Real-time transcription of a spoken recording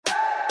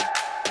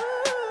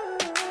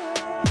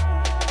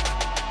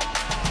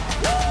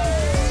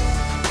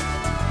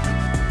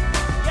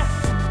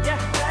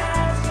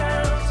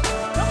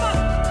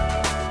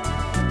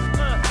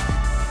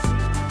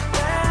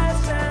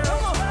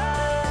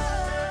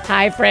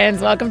Hi,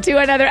 friends. Welcome to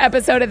another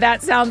episode of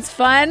That Sounds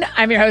Fun.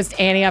 I'm your host,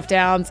 Annie F.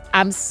 Downs.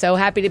 I'm so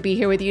happy to be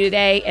here with you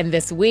today. And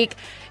this week,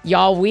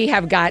 y'all, we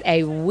have got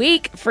a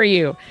week for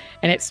you.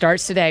 And it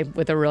starts today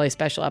with a really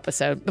special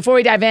episode. Before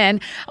we dive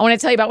in, I want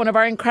to tell you about one of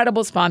our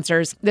incredible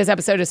sponsors. This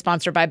episode is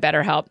sponsored by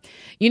BetterHelp.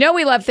 You know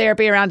we love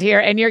therapy around here,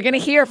 and you're going to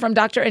hear from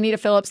Dr. Anita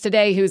Phillips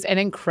today, who's an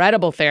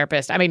incredible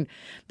therapist. I mean,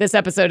 this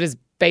episode is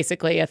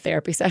basically a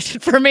therapy session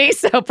for me,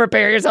 so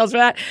prepare yourselves for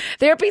that.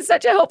 Therapy is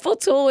such a helpful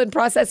tool in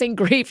processing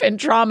grief and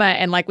trauma,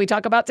 and like we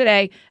talk about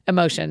today,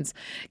 emotions.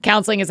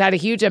 Counseling has had a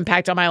huge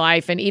impact on my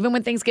life, and even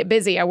when things get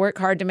busy, I work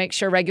hard to make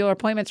sure regular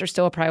appointments are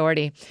still a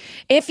priority.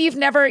 If you've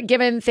never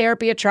given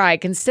therapy a try,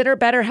 consider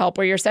BetterHelp,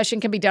 where your session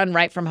can be done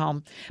right from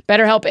home.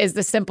 BetterHelp is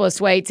the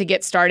simplest way to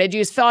get started. You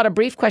just fill out a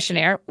brief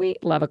questionnaire. We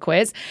love a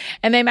quiz.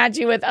 And they match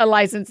you with a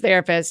licensed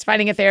therapist.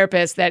 Finding a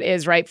therapist that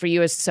is right for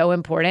you is so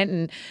important.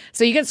 And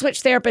so you can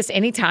switch therapists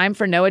anytime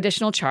for no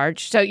additional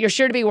charge. So you're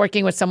sure to be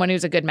working with someone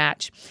who's a good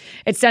match.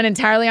 It's done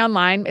entirely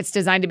online. It's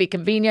designed to be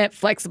convenient,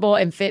 flexible,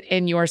 and fit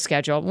in your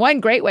schedule. One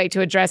great way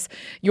to address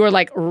your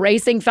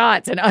racing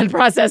thoughts and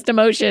unprocessed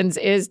emotions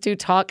is to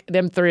talk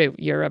them through.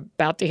 You're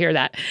about to hear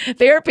that.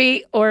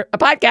 Therapy or a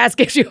podcast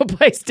gives you a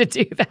place to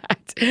do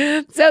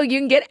that. So you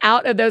can get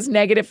out of those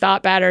negative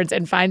thought patterns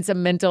and find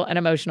some mental and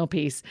emotional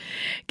peace.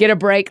 Get a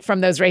break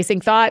from those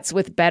racing thoughts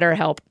with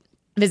BetterHelp.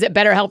 Visit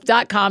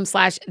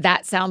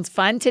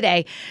BetterHelp.com/thatsoundsfun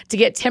today to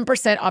get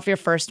 10% off your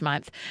first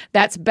month.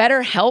 That's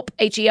BetterHelp,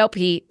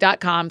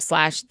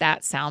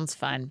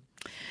 HELP.com/thatsoundsfun.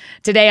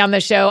 Today on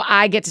the show,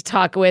 I get to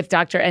talk with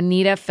Dr.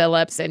 Anita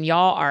Phillips, and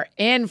y'all are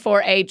in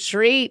for a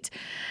treat.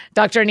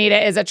 Dr.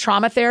 Anita is a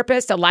trauma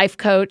therapist, a life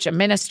coach, a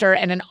minister,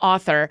 and an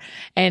author.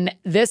 And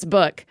this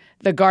book,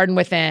 The Garden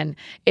Within,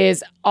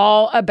 is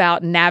all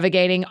about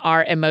navigating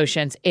our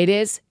emotions. It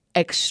is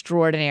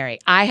extraordinary.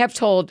 I have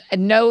told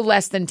no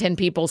less than 10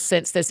 people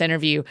since this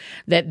interview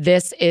that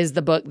this is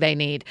the book they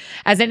need.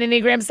 As an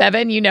Enneagram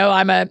 7, you know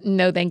I'm a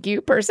no thank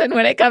you person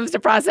when it comes to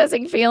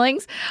processing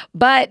feelings.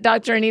 But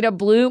Dr. Anita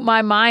blew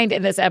my mind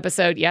in this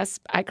episode. Yes,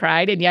 I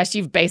cried. And yes,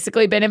 you've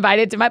basically been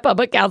invited to my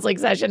public counseling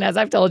session, as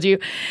I've told you.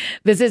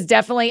 This is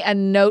definitely a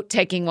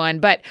note-taking one.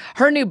 But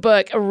her new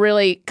book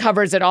really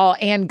covers it all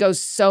and goes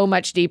so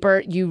much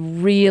deeper. You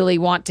really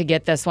want to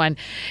get this one.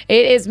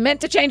 It is meant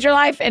to change your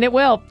life, and it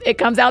will. It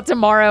comes out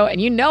tomorrow,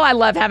 and you know I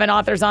love having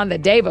authors on the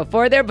day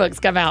before their books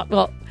come out.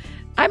 Well,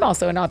 I'm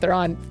also an author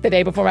on the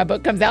day before my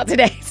book comes out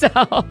today. So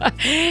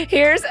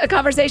here's a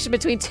conversation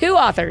between two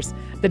authors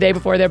the day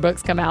before their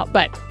books come out.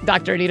 But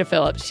Dr. Anita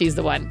Phillips, she's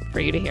the one for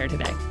you to hear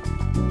today.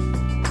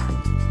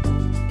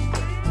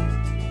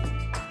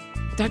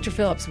 Dr.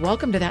 Phillips,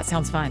 welcome to That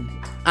Sounds Fun.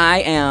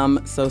 I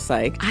am so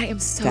psyched. I am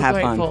so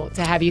grateful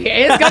to have you here.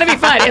 It's going to be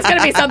fun. It's going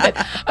to be something.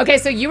 Okay,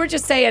 so you were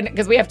just saying,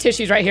 because we have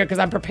tissues right here because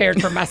I'm prepared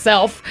for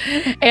myself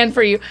and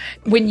for you.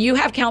 When you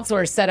have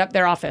counselors set up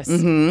their office,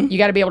 you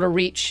got to be able to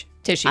reach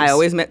tissues. I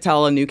always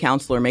tell a new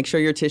counselor, make sure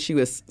your tissue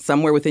is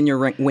somewhere within your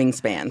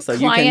wingspan. So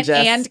client you can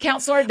just, and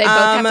counselor, they both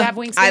have to have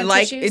wingspan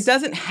tissues? It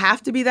doesn't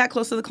have to be that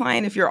close to the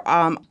client if you're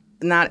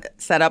not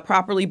set up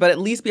properly, but at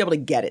least be able to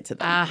get it to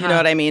them. You know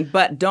what I mean?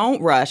 But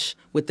don't rush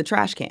with the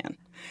trash can.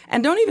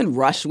 And don't even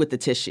rush with the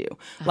tissue.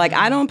 Like,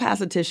 I don't pass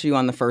a tissue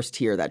on the first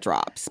tear that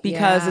drops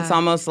because it's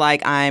almost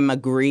like I'm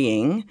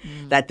agreeing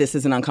that this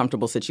is an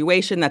uncomfortable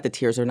situation, that the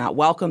tears are not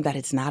welcome, that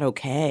it's not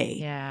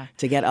okay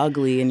to get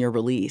ugly in your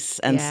release.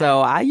 And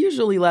so I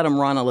usually let them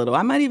run a little.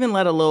 I might even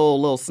let a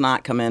little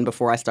snot come in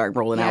before I start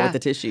rolling out with the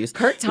tissues.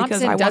 Kurt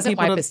Thompson doesn't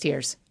wipe his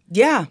tears.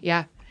 Yeah.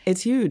 Yeah.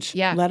 It's huge.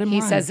 Yeah. Let him run.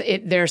 He says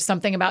there's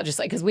something about just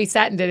because we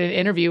sat and did an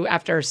interview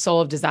after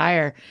Soul of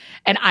Desire,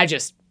 and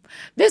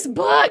this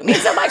book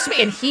means so much to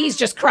me. And he's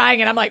just crying.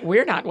 And I'm like,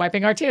 we're not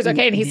wiping our tears.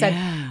 Okay. And he said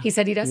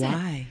he doesn't.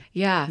 Why?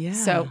 Yeah.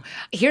 So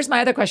here's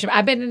my other question.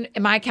 I've been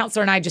my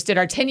counselor and I just did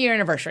our 10-year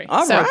anniversary.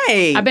 All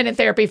right. I've been in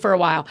therapy for a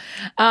while.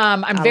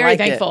 I'm very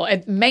thankful.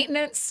 And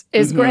maintenance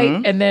is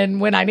great. And then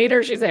when I need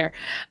her, she's there.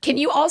 Can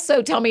you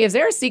also tell me, is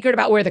there a secret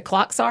about where the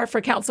clocks are for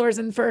counselors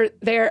and for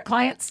their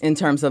clients? In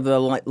terms of the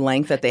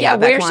length that they have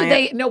that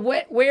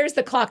client? Where's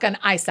the clock on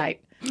eyesight?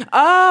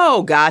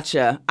 Oh,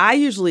 gotcha. I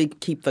usually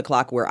keep the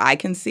clock where I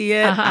can see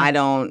it. I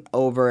don't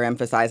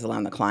overemphasize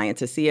allowing the client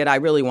to see it. I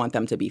really want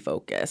them to be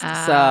focused.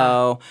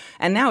 So,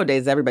 and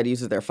nowadays everybody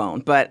uses their phone,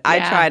 but I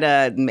try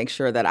to make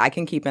sure that I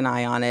can keep an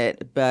eye on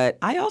it. But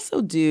I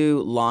also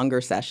do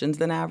longer sessions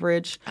than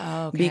average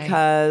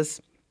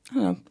because I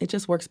don't know, it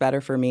just works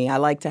better for me. I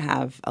like to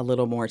have a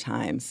little more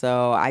time.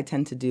 So I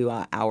tend to do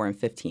an hour and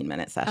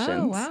 15-minute sessions.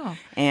 Oh, wow.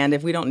 And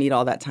if we don't need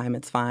all that time,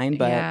 it's fine.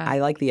 But I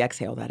like the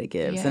exhale that it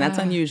gives. And that's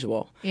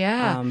unusual.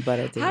 Yeah. But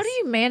it is. How do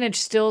you manage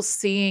still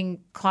seeing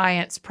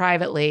clients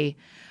privately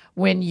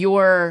when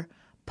your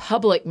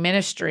public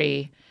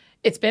ministry,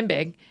 it's been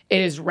big. It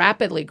is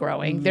rapidly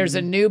growing. Mm-hmm. There's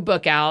a new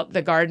book out,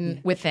 The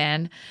Garden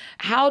Within.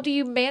 How do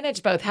you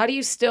manage both? How do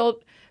you still...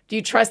 Do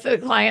you trust that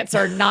the clients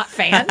are not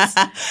fans?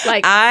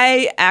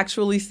 I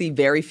actually see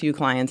very few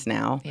clients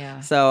now. Yeah.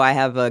 So I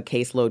have a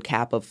caseload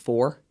cap of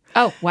 4.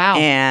 Oh, wow.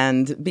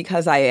 And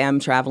because I am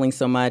traveling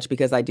so much,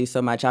 because I do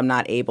so much, I'm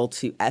not able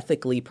to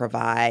ethically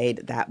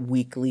provide that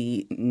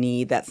weekly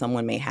need that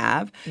someone may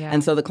have. Yeah.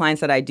 And so the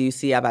clients that I do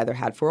see, I've either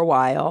had for a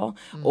while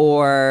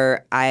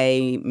or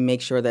I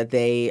make sure that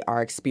they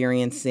are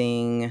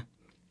experiencing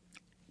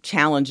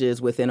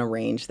challenges within a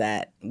range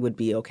that would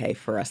be okay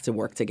for us to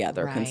work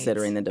together,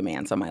 considering the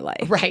demands on my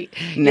life. Right.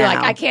 You're like,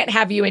 I can't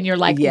have you in your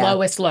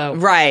lowest low.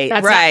 Right,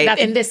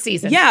 That's in this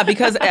season. Yeah,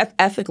 because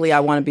ethically, I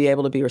want to be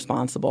able to be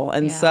responsible.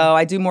 And so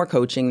I do more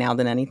coaching now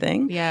than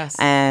anything. Yes.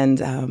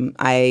 And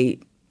I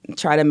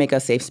try to make a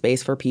safe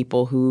space for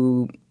people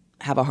who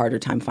have a harder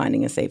time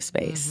finding a safe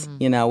space.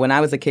 You know, when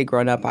I was a kid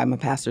growing up, I'm a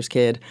pastor's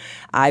kid,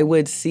 I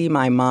would see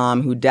my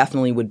mom, who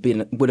definitely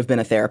would have been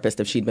a therapist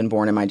if she'd been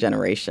born in my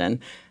generation.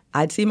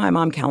 I'd see my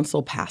mom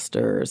counsel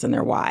pastors and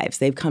their wives.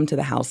 They'd come to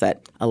the house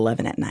at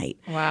 11 at night.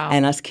 Wow.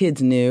 And us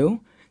kids knew,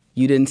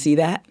 you didn't see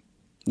that,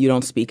 you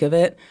don't speak of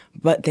it,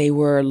 but they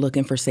were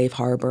looking for safe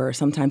harbor.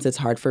 Sometimes it's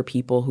hard for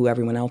people who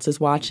everyone else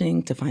is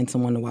watching to find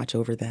someone to watch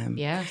over them.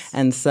 Yes.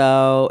 And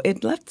so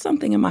it left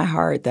something in my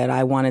heart that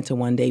I wanted to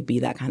one day be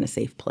that kind of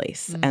safe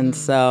place. And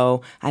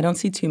so I don't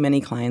see too many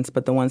clients,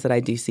 but the ones that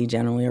I do see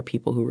generally are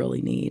people who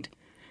really need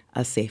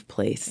a safe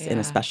place in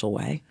a special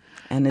way.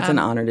 And it's an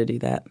honor to do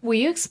that. Will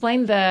you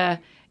explain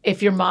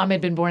if your mom had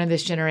been born in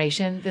this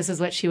generation, this is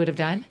what she would have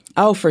done?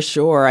 Oh, for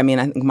sure. I mean,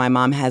 I think my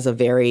mom has a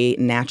very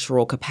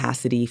natural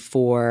capacity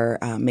for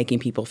making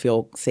people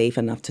feel safe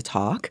enough to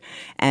talk.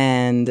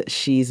 And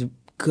she's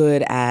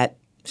good at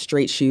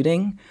straight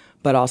shooting,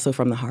 but also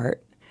from the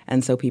heart.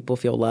 And so people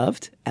feel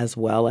loved as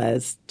well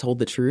as told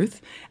the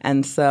truth.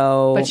 And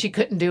so... But she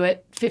couldn't do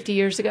it 50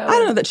 years ago? I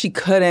don't know that she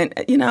couldn't.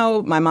 You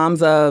know, my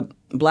mom's a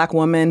Black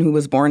woman who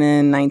was born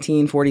in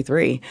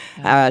 1943.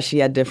 She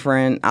had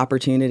different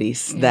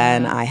opportunities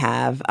than I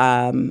have,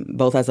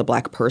 both as a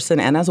Black person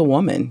and as a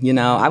woman. You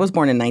know, I was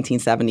born in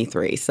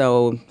 1973,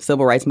 so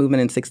Civil Rights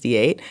Movement in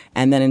 68.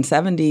 And then in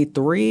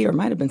 73, or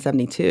might have been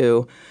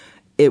 72,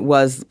 it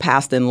was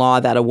passed in law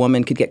that a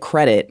woman could get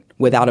credit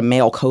without a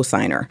male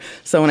cosigner.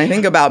 So when I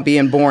think about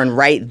being born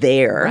right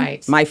there,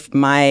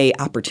 my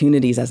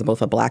opportunities as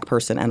both a Black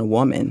person and a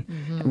woman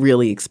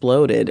really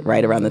exploded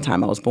right around the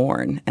time I was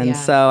born. And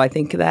so I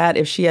think that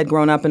if she had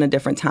grown up in a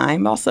different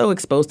time, also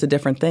exposed to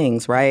different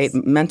things, right?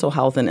 Mental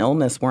health and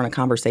illness weren't a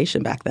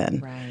conversation back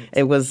then. Right.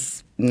 It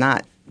was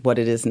not what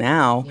it is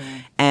now.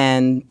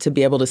 And to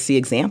be able to see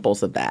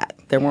examples of that.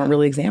 There weren't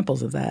really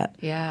examples of that.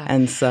 Yeah.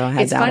 And so I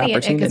had that opportunity.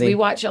 It's funny because we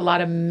watch a lot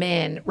of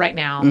men right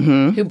now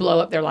who blow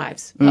up their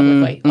lives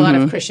publicly, a lot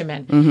of Christian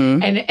men.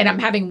 And I'm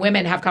having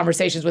women have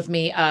conversations with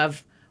me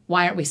of,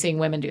 why aren't we seeing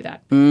women do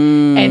that?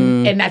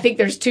 And I think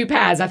there's two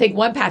paths. I think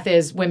one path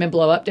is women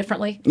blow up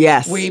differently.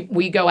 Yes.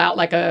 We go out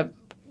like the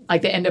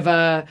end of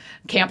a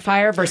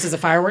campfire versus a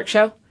fireworks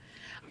show.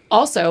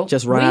 Also,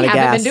 just run we out of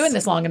haven't gas. been doing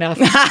this long enough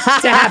to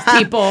have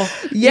people.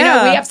 You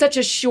know, we have such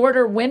a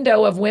shorter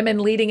window of women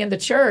leading in the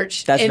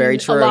church. That's very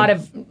true. A lot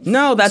of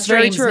that's streams,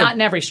 very true. Not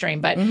in every stream,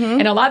 but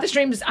in a lot of the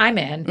streams I'm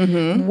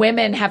in,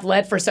 women have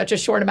led for such a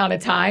short amount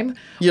of time.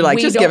 You're like,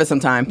 just give us some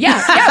time.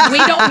 Yeah, we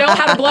don't know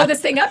how to blow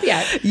this thing up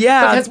yet.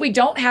 Yeah. Because we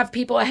don't have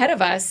people ahead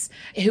of us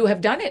who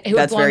have done it, who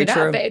have blown it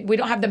up. We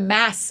don't have the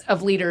mass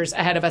of leaders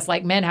ahead of us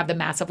like men have the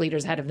mass of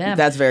leaders ahead of them.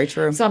 That's very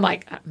true. So I'm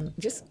like,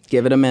 just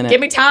give it a minute. Give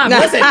me time.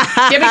 Listen,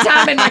 give me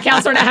time and my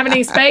counselor not having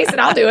any space, and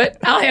I'll do it.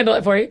 I'll handle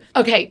it for you.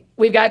 Okay,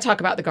 we've got to talk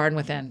about the garden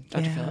within,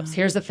 Dr. Phillips.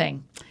 Here's the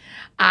thing.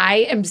 I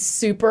am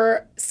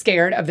super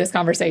scared of this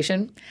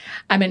conversation.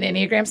 I'm an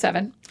Enneagram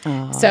 7.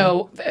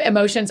 So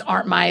emotions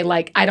aren't my,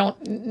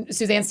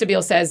 Suzanne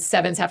Stabile says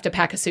 7s have to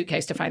pack a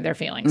suitcase to find their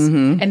feelings.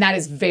 And that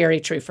is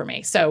very true for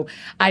me. So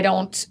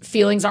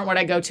feelings aren't what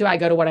I go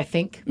to what I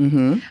think.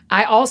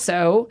 I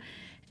also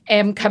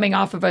am coming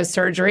off of a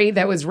surgery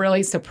that was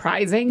really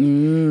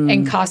surprising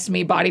and cost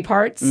me body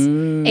parts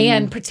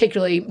and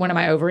particularly one of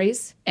my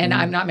ovaries. And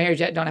I'm not married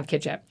yet, don't have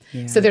kids yet.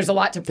 Yeah. So there's a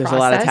lot to process. There's a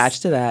lot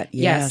attached to that.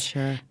 Yeah, yes.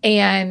 Sure.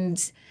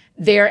 And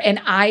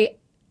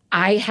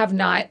I have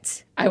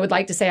not, I would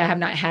like to say I have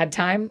not had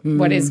time.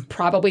 What is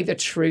probably the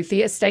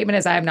truthiest statement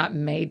is I have not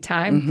made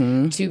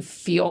time to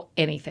feel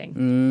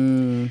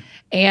anything.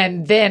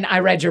 And then I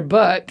read your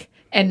book.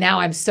 And now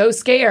I'm so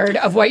scared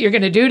of what you're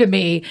going to do to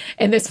me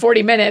in this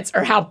 40 minutes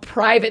or how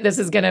private this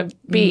is going to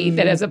be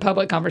that is a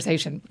public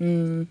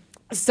conversation.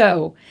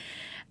 So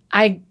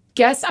I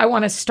guess I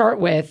want to start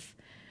with,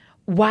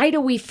 why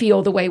do we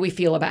feel the way we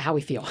feel about how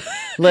we feel?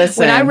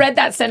 Listen. When I read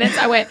that sentence,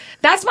 I went,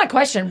 that's my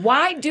question.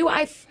 Why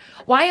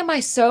am I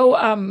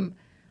so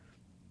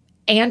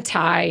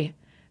anti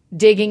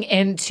digging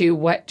into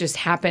what just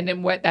happened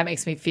and what that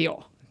makes me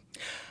feel?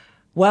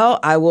 Well,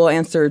 I will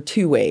answer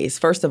two ways.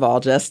 First of all,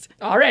 just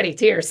already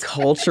tears.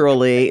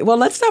 Culturally. Well,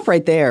 let's stop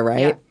right there, right?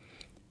 Yeah.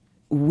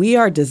 We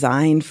are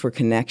designed for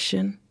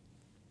connection.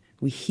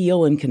 We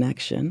heal in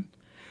connection.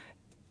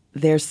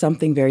 There's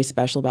something very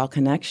special about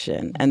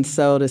connection. And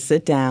so to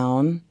sit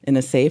down in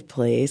a safe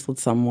place with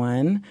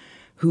someone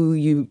who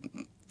you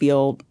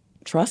feel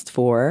trust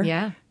for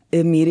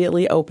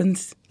immediately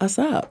opens us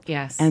up.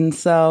 Yes. And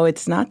so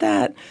it's not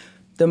that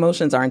the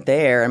emotions aren't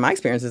there. And my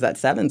experience is that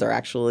 7s are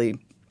actually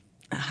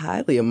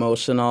highly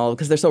emotional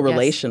because they're so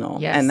relational.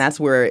 Yes. And that's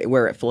where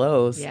it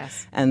flows.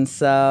 Yes. And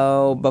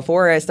so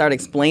before I start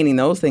explaining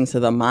those things to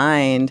the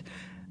mind,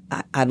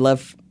 I'd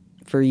love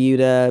for you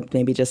to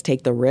maybe just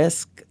take the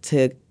risk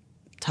to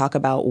talk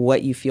about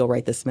what you feel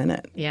right this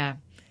minute. Yeah.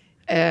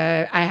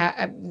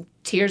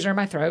 Tears are in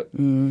my throat.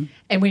 Mm-hmm.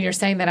 And when you're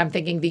saying that, I'm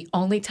thinking the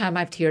only time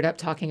I've teared up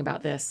talking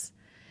about this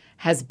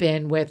has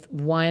been with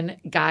one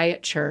guy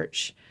at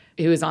church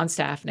who is on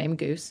staff named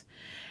Goose.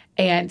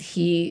 And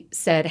he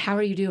said, "How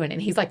are you doing?"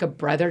 And he's like a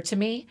brother to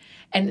me.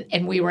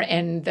 And we were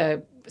in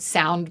the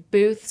sound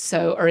booth,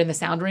 or in the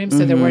sound room,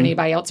 so there weren't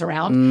anybody else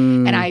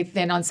around. And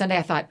then on Sunday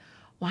I thought,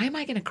 why am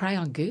I going to cry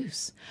on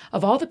Goose?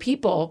 Of all the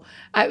people,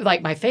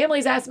 my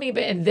family's asked me,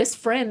 and this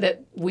friend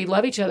that we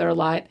love each other a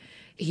lot,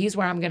 he's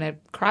where I'm going to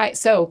cry.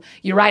 So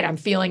you're right. I'm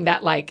feeling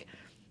that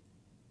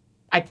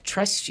I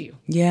trust you.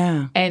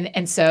 Yeah. And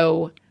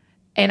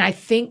I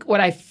think what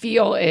I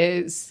feel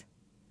is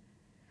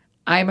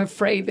I'm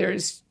afraid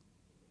there's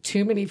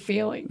too many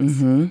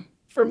feelings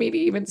for me to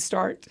even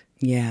start.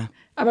 Yeah.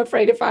 I'm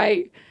afraid if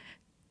I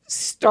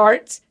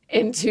start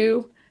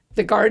into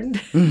the garden,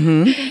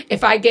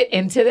 if I get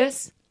into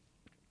this,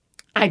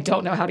 I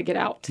don't know how to get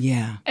out.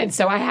 Yeah. And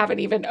so I haven't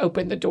even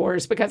opened the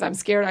doors because I'm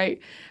scared.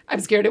 I'm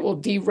scared it will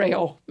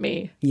derail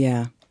me.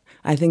 Yeah.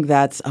 I think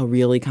that's a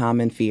really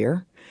common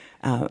fear.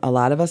 A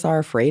lot of us are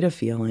afraid of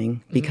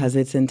feeling because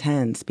it's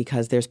intense,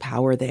 because there's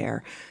power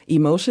there.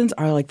 Emotions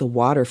are like the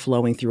water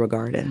flowing through a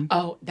garden.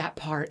 Oh, that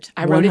part.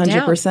 I wrote it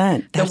down.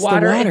 100%. That's the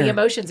water and the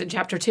emotions in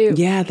chapter 2.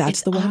 Yeah, that's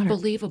it's the water.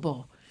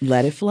 Unbelievable.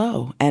 Let it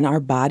flow. And our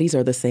bodies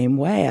are the same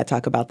way. I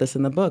talk about this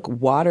in the book.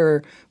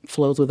 Water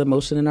flows with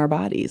emotion in our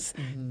bodies.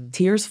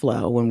 Tears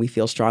flow when we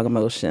feel strong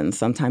emotions.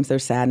 Sometimes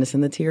there's sadness in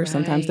the tears. Right.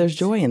 Sometimes there's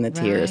joy in the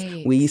tears.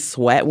 Right. We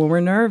sweat when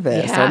we're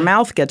nervous. Yeah. Our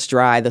mouth gets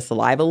dry. The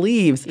saliva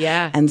leaves.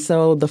 Yeah. And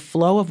so the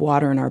flow of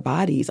water in our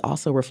bodies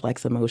also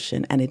reflects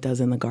emotion, and it does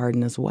in the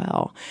garden as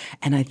well.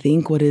 And I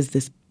think what is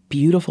this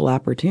beautiful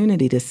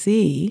opportunity to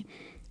see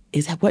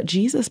is what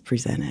Jesus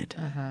presented.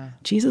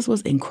 Jesus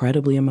was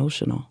incredibly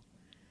emotional.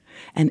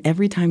 And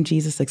every time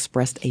Jesus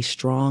expressed a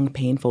strong,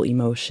 painful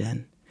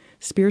emotion,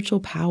 spiritual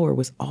power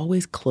was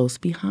always close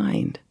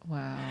behind.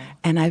 Wow.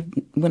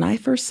 And when I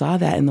first saw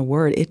that in the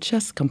Word, it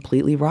just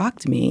completely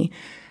rocked me.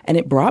 And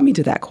it brought me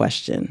to that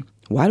question.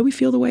 Why do we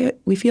feel the way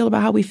we feel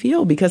about how we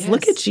feel? Because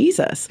look at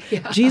Jesus.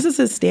 Yeah. Jesus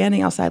is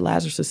standing outside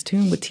Lazarus'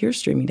 tomb with tears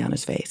streaming down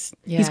his face.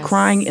 Yes. He's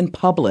crying in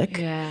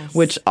public,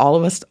 which all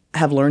of us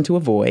have learned to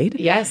avoid.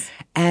 Yes.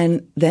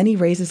 And then he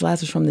raises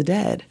Lazarus from the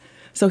dead.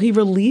 So he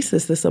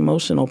releases this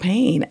emotional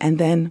pain and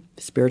then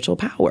spiritual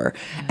power.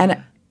 Yeah.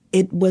 And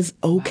it was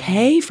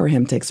okay for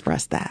him to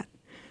express that.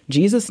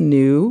 Jesus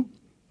knew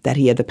that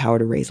he had the power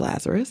to raise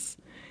Lazarus.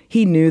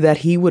 He knew that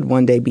he would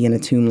one day be in a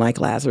tomb like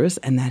Lazarus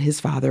and that his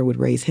Father would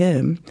raise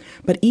him.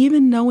 But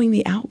even knowing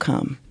the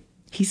outcome,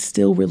 he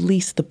still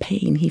released the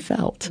pain he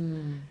felt.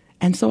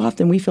 And so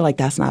often we feel like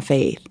that's not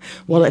faith.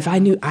 Well, if I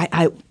knew,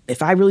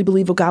 if I really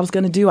believed what God was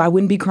going to do, I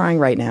wouldn't be crying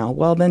right now.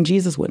 Well, then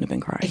Jesus wouldn't have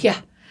been crying.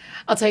 Yeah.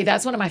 I'll tell you,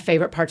 that's one of my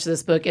favorite parts of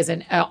this book is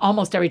in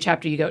almost every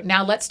chapter you go,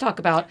 now let's talk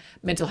about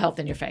mental health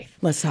in your faith.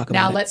 Let's talk about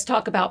Now it. let's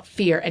talk about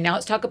fear. And now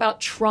let's talk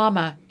about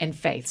trauma and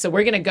faith. So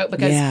we're going to go,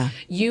 because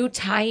you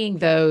tying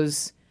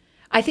those,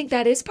 I think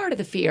that is part of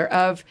the fear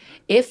of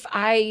if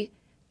I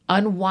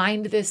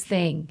unwind this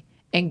thing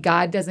and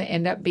God doesn't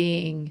end up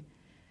being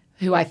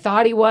who I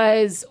thought he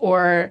was,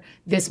 or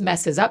this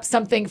messes up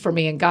something for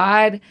me and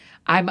God,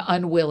 I'm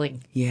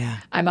unwilling. Yeah.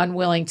 I'm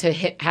unwilling to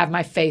have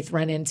my faith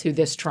run into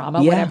this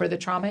trauma, whatever the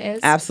trauma is.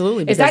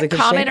 Absolutely. Is that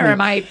common, or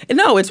am I?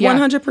 No, it's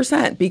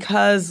 100%,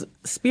 because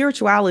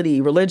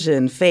spirituality,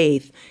 religion,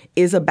 faith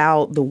is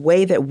about the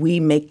way that we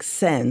make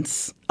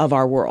sense of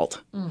our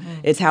world.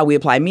 It's how we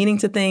apply meaning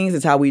to things.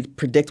 It's how we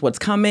predict what's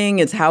coming.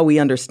 It's how we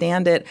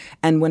understand it.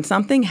 And when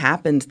something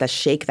happens that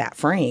shake that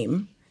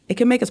frame, it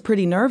can make us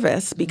pretty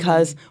nervous,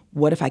 because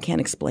what if I can't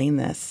explain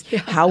this?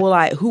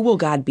 Who will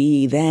God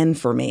be then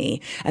for me?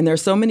 And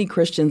there's so many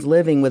Christians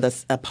living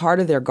with a part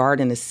of their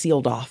garden is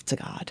sealed off to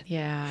God.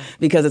 Yeah.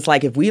 Because it's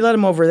like, if we let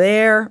him over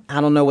there,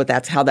 I don't know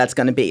how that's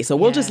going to be. So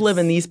we'll just live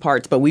in these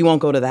parts, but we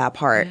won't go to that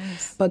part.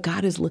 Yes. But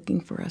God is looking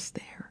for us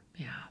there.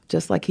 Yeah.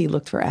 Just like he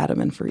looked for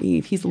Adam and for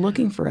Eve. He's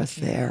looking for us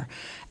there.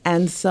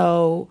 And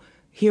so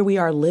here we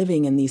are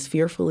living in these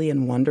fearfully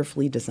and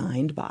wonderfully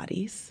designed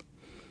bodies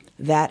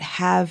that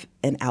have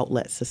an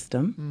outlet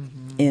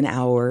system in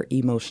our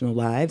emotional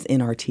lives,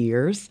 in our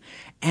tears,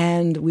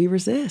 and we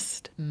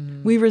resist.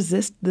 We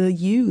resist the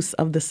use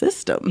of the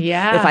system.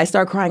 Yeah. If I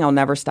start crying, I'll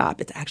never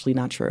stop. It's actually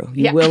not true.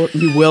 You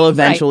will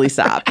eventually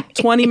stop.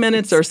 20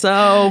 minutes or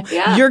so,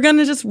 you're going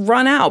to just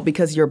run out,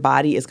 because your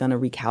body is going to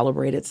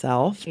recalibrate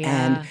itself,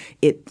 and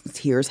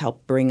tears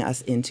help bring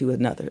us into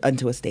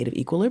a state of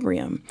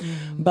equilibrium.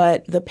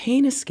 But the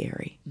pain is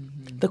scary.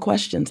 The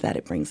questions that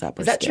it brings up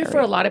are scary. Is that true for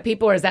a lot of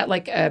people, or is that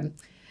like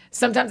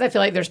sometimes I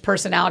feel like there's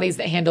personalities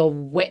that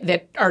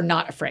that are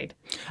not afraid.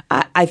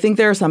 I think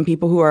there are some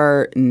people who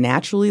are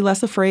naturally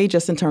less afraid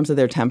just in terms of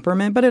their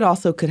temperament, but it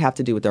also could have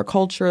to do with their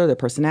culture, their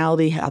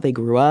personality, how they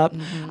grew up.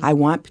 I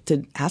want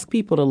to ask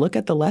people to look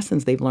at the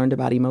lessons they've learned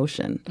about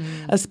emotion,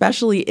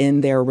 especially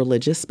in their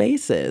religious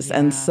spaces.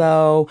 And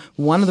so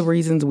one of the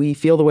reasons we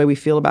feel the way we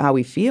feel about how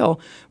we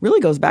feel really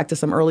goes back to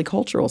some early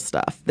cultural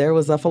stuff. There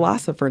was a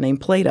philosopher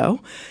named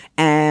Plato,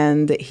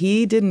 and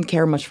he didn't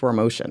care much for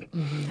emotion.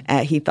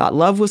 He thought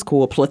love was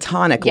cool,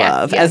 platonic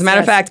love. As a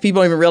matter of fact,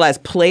 people don't even realize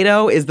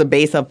Plato is the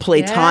base of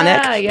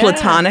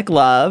platonic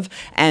love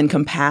and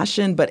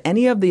compassion. But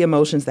any of the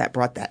emotions that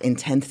brought that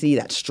intensity,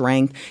 that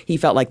strength, he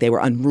felt like they were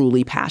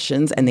unruly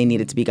passions and they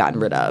needed to be gotten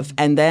rid of.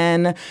 And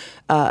then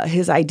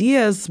his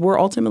ideas were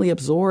ultimately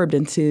absorbed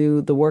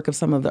into the work of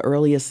some of the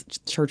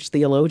earliest church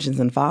theologians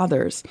and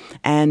fathers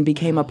and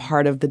became a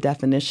part of the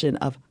definition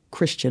of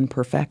Christian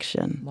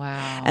perfection.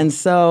 Wow. And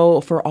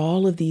so for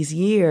all of these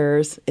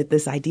years,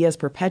 this idea is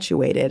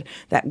perpetuated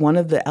that one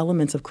of the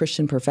elements of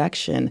Christian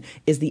perfection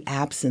is the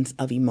absence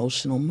of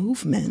emotional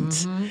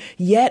movement.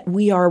 Yet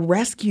we are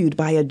rescued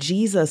by a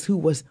Jesus who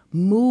was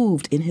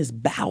moved in his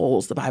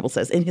bowels, the Bible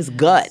says, in his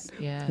gut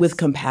with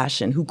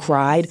compassion, who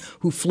cried,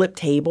 who flipped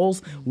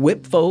tables,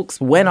 whipped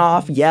folks, went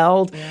off,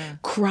 yelled,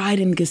 cried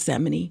in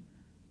Gethsemane.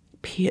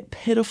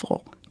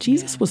 Pitiful.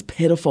 Jesus was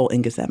pitiful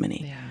in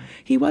Gethsemane.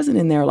 He wasn't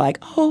in there like,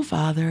 oh,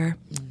 Father,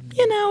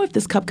 if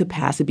this cup could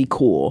pass, it'd be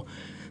cool.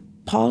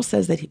 Paul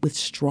says that with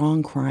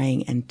strong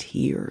crying and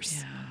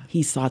tears,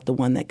 he sought the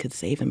one that could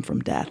save him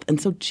from death.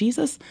 And so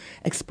Jesus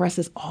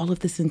expresses all of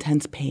this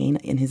intense pain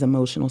in his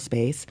emotional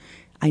space.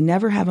 I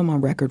never have him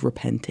on record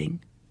repenting.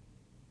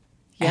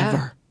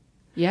 Ever.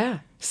 Yeah.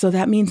 So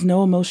that means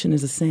no emotion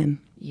is a sin.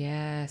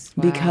 Yes.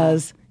 Wow.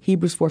 Because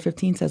Hebrews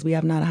 4:15 says we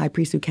have not a high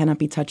priest who cannot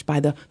be touched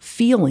by the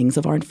feelings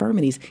of our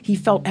infirmities. He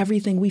felt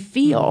everything we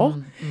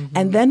feel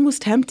and then was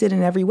tempted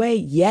in every way,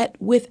 yet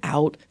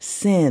without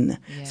sin.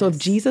 Yes. So if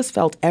Jesus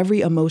felt every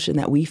emotion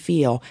that we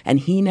feel and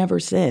he never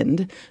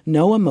sinned,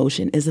 no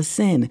emotion is a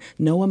sin.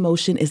 No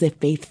emotion is a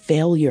faith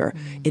failure.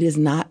 It is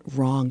not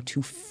wrong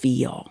to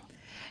feel.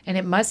 And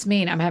it must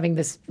mean, I'm having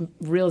this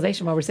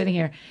realization while we're sitting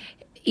here,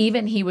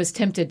 even he was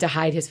tempted to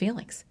hide his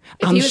feelings.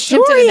 If I'm he was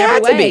sure tempted he in every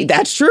had to way, be.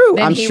 That's true.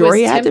 I'm sure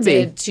he had to be. He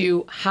was tempted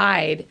to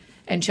hide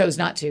and chose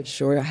not to.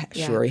 Sure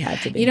he had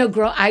to be.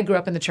 I grew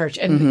up in the church,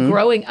 and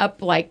growing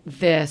up like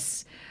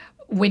this,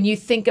 when you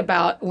think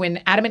about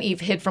when Adam and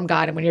Eve hid from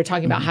God, and when you're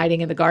talking about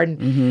hiding in the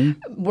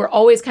garden, we're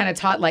always kind of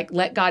taught, like,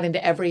 let God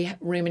into every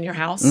room in your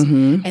house.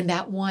 And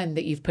that one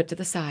that you've put to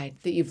the side,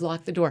 that you've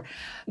locked the door.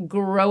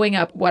 Growing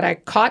up, what I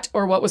caught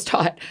or what was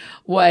taught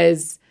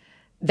was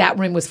that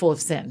room was full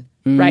of sin.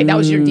 Right? That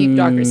was your deep,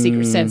 darker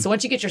secret sin. So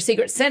once you get your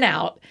secret sin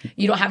out,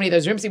 you don't have any of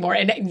those rooms anymore.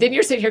 And then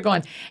you're sitting here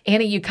going,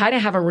 Annie, you kind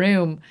of have a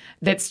room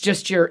that's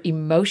just your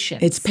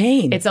emotions. It's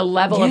pain. It's a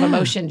level of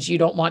emotions you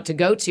don't want to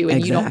go to,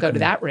 and you don't go to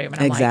that room. And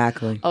I'm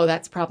like, oh,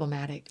 that's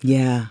problematic.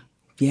 Yeah.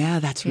 Yeah,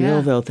 that's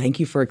real, though. Thank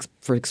you for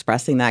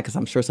expressing that, because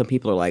I'm sure some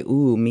people are like,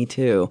 ooh, me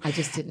too. I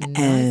just didn't know.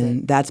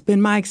 And that's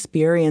been my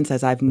experience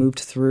as I've moved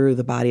through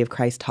the body of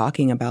Christ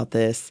talking about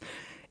this.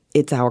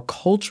 It's our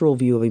cultural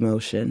view of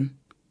emotion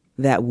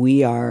that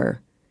we are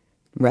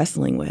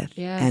wrestling with.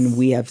 Yes. And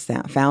we have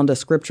found a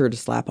scripture to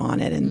slap on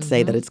it and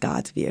say that it's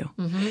God's view.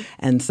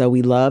 And so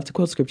we love to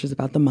quote scriptures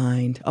about the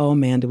mind. Oh,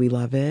 man, do we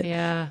love it.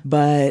 Yeah.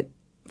 But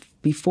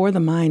before the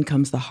mind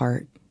comes the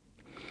heart.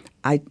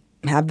 I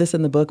have this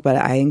in the book, but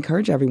I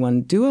encourage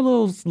everyone, do a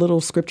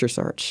little scripture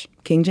search.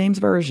 King James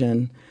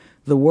Version,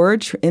 the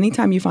word,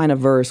 anytime you find a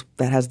verse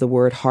that has the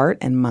word heart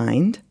and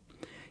mind,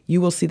 you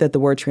will see that the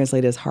word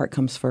translated as heart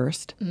comes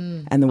first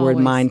and the word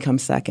mind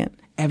comes second.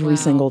 Every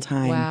single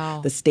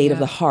time. The state of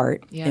the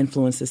heart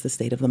influences the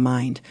state of the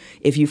mind.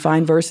 If you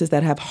find verses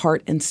that have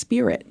heart and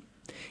spirit,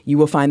 you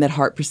will find that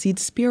heart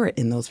precedes spirit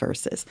in those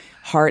verses.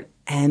 Heart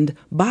and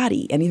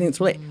body, anything that's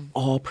related,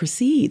 all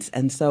precedes.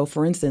 And so,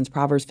 for instance,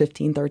 Proverbs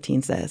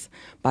 15:13 says,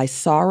 by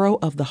sorrow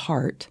of the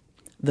heart,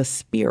 the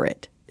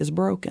spirit is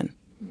broken.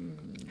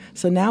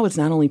 So now it's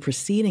not only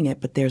preceding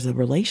it, but there's a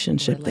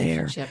relationship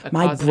there.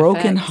 My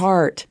broken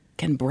heart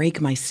can break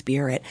my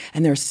spirit.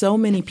 And there are so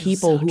many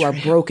people who are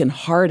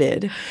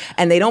brokenhearted,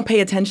 and they don't pay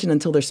attention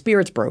until their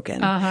spirit's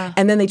broken.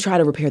 And then they try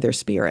to repair their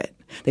spirit.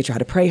 They try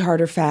to pray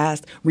harder,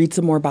 fast, read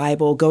some more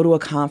Bible, go to a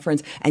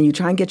conference, and you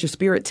try and get your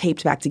spirit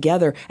taped back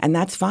together, and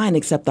that's fine,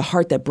 except the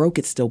heart that broke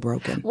it's still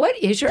broken. What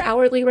is your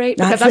hourly rate?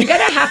 Because I'm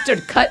going to have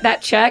to cut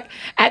that check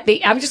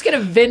I'm just going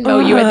to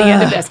Venmo you at the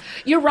end of this.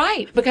 You're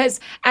right, because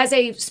as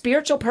a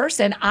spiritual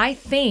person, I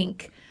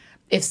think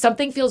if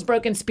something feels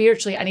broken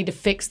spiritually, I need to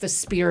fix the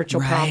spiritual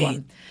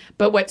problem.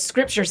 But what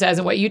Scripture says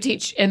and what you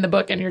teach in the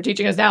book and you're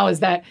teaching us now is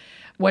that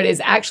what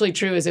is actually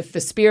true is if the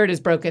spirit is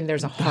broken,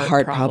 there's a heart problem. The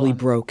heart probably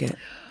broke it.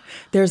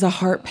 There's a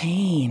heart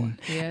pain.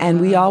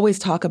 And we always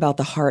talk about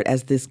the heart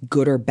as this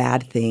good or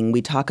bad thing.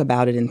 We talk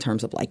about it in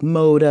terms of like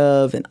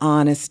motive and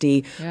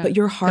honesty. But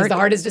your heart... Because the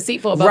heart is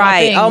deceitful above all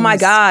things. Oh my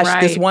gosh.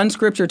 This one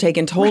scripture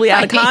taken totally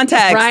out of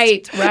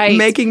context. Right.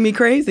 Making me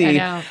crazy. I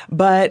know.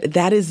 But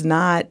that is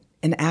not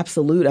an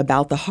absolute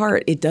about the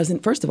heart, it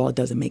doesn't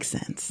make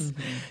sense.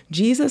 Mm-hmm.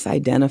 Jesus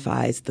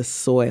identifies the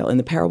soil in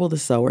the parable of the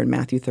sower in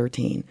Matthew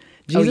 13.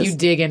 Jesus, you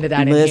dig into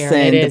that listen,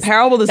 in here. The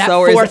parable of the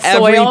sower is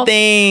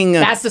everything.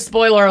 That's the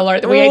spoiler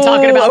alert that we ain't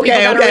talking about.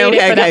 People got to read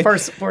it for that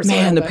first soil.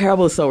 Man, the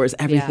parable of the sower is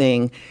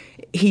everything.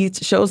 Yeah. He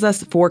shows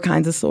us 4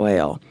 kinds of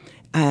soil.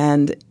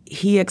 And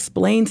he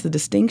explains the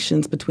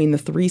distinctions between the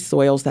 3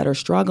 soils that are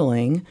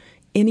struggling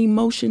in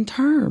emotion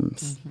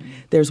terms. Mm-hmm.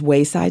 There's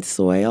wayside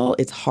soil.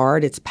 It's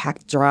hard. It's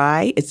packed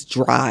dry. It's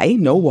dry,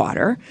 no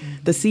water.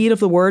 Mm-hmm. The seed of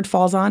the word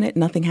falls on it.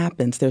 Nothing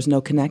happens. There's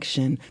no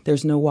connection.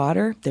 There's no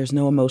water. There's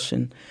no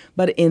emotion.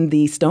 But in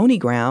the stony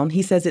ground,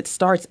 he says it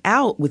starts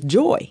out with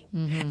joy.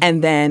 Mm-hmm.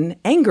 And then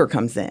anger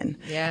comes in.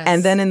 Yes.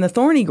 And then in the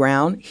thorny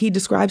ground, he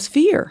describes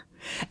fear.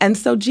 And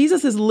so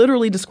Jesus is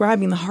literally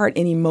describing the heart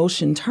in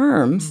emotion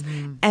terms.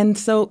 Mm-hmm. And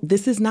so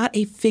this is not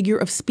a figure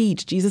of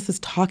speech. Jesus is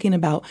talking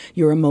about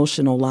your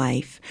emotional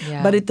life.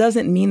 Yeah. But it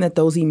doesn't mean that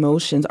those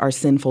emotions are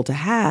sinful to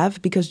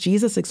have, because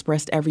Jesus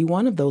expressed every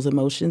one of those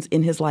emotions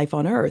in his life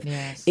on earth.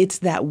 Yes. It's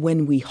that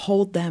when we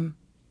hold them,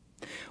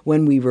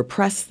 when we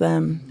repress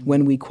them, mm-hmm.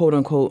 when we quote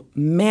unquote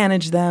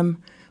manage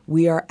them,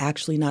 we are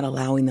actually not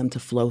allowing them to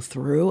flow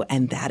through,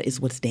 and that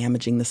is what's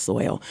damaging the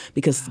soil.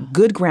 Because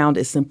good ground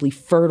is simply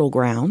fertile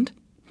ground,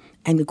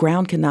 and the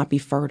ground cannot be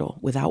fertile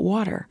without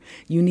water.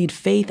 You need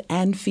faith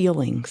and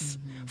feelings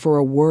for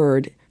a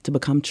word to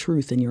become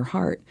truth in your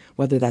heart,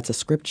 whether that's a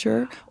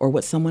scripture or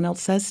what someone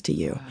else says to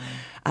you.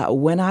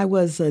 When I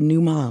was a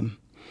new mom,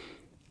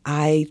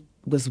 I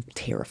was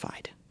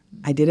terrified.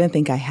 I didn't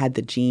think I had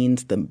the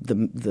genes,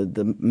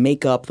 the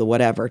makeup, the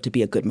whatever, to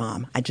be a good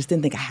mom. I just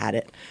didn't think I had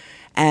it.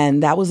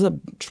 And that was a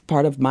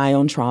part of my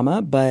own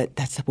trauma, but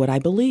that's what I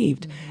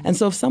believed. Mm-hmm. And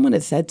so if someone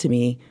had said to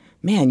me,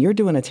 man, you're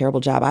doing a terrible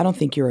job, I don't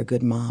think you're a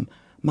good mom,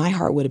 my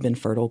heart would have been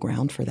fertile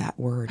ground for that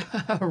word.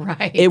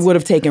 Right. It would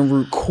have taken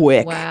root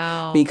quick.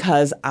 Wow.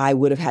 Because I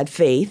would have had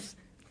faith,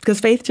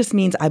 because faith just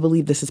means I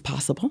believe this is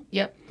possible.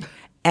 Yep.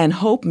 And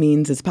hope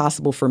means it's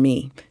possible for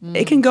me.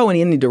 It can go in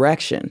any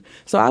direction.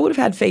 So I would have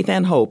had faith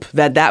and hope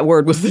that that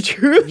word was the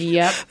truth.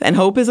 Yep. And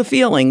hope is a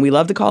feeling. We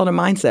love to call it a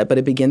mindset, but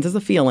it begins as a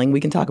feeling.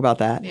 We can talk about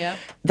that. Yep.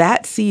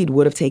 That seed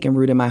would have taken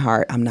root in my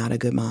heart. I'm not a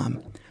good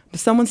mom. If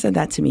someone said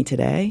that to me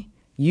today,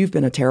 you've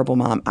been a terrible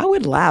mom, I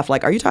would laugh.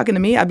 Like, are you talking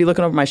to me? I'd be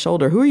looking over my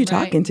shoulder. Who are you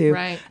talking to?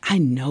 Right. I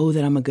know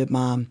that I'm a good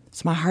mom.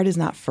 So my heart is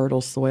not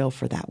fertile soil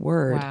for that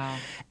word. Wow.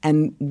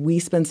 And we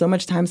spend so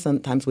much time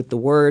sometimes with the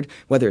word,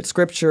 whether it's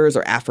scriptures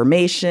or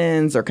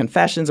affirmations or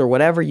confessions or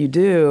whatever you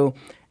do,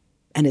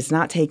 and it's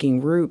not taking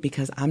root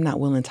because I'm not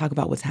willing to talk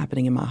about what's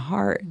happening in my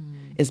heart.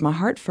 Is my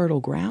heart fertile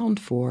ground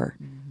for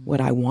what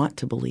I want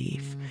to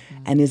believe?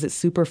 And is it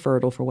super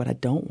fertile for what I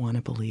don't want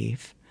to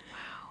believe?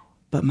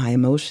 But my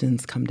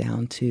emotions comes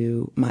down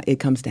to my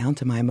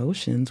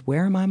emotions.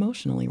 Where am I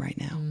emotionally right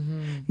now?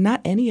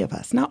 Not any of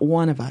us, not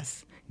one of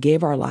us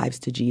gave our lives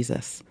to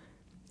Jesus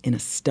in a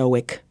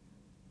stoic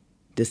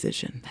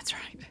decision. That's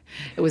right.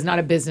 It was not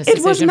a business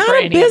decision. It was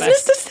not a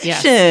business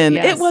decision.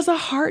 Yes. It was a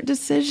heart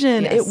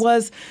decision. Yes. It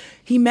was,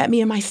 he met me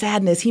in my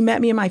sadness. He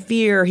met me in my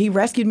fear. He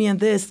rescued me in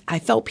this. I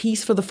felt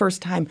peace for the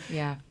first time.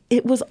 Yeah.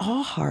 It was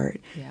all heart.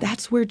 Yeah.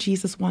 That's where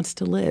Jesus wants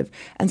to live.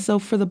 And so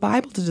for the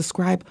Bible to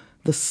describe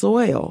the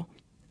soil,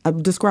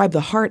 describe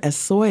the heart as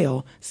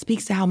soil,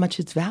 speaks to how much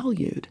it's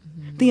valued.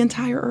 The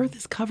entire earth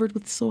is covered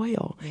with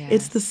soil. Yes.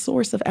 It's the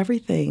source of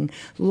everything.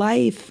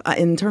 Life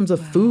in terms of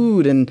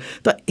food, and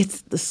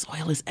the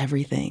soil is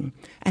everything.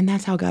 And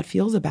that's how God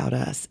feels about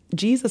us.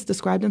 Jesus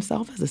described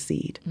himself as a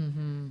seed.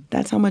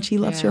 That's how much he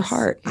loves your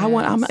heart.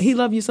 Yes. He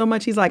loved you so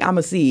much. He's like, I'm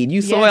a seed.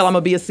 You soil, I'm going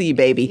to be a seed,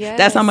 baby. Yes.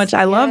 That's how much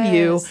I love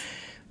you.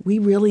 We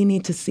really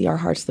need to see our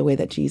hearts the way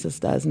that Jesus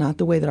does, not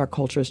the way that our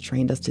culture has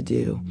trained us to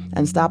do.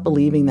 And stop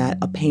believing that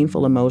a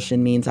painful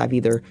emotion means I've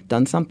either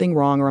done something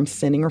wrong or I'm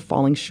sinning or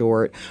falling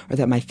short, or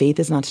that my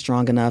faith is not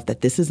strong enough, that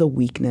this is a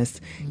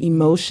weakness.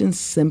 Emotions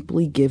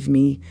simply give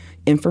me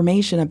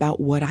information about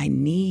what I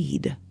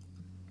need.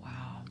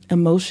 Wow.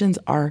 Emotions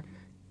are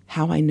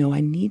how I know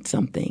I need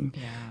something.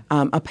 Yeah.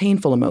 A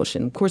painful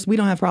emotion. Of course, we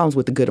don't have problems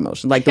with the good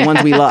emotions, like the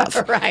ones we love.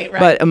 Right.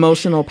 But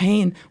emotional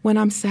pain, when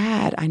I'm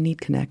sad, I need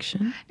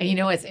connection. And you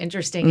know what's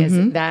interesting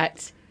is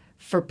that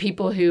for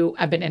people who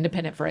have been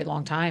independent for a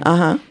long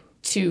time,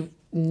 to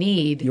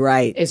need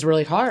is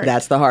really hard.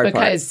 That's the hard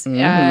part. Because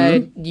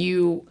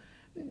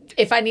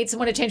if I need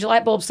someone to change a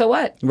light bulb, so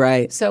what?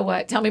 Right. So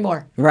what? Tell me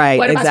more. Right.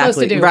 What am I supposed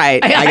to do?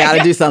 Right. I got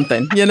to do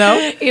something, you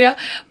know?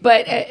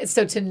 But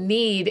so to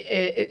need,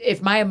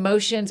 if my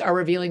emotions are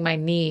revealing my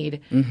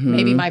need,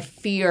 maybe my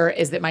fear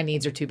is that my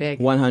needs are too big.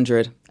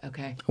 100.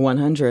 Okay.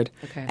 100.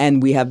 Okay.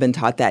 And we have been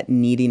taught that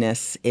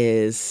neediness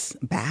is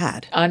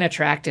bad.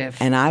 Unattractive.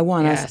 And I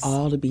want us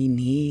all to be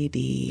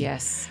needy.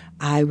 Yes.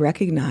 I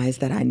recognize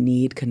that I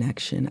need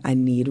connection. I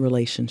need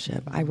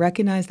relationship. I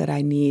recognize that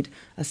I need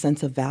a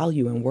sense of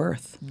value and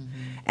worth.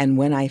 And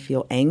when I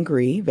feel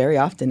angry, very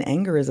often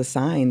anger is a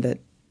sign that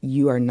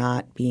you are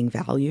not being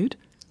valued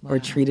or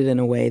treated in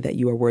a way that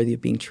you are worthy of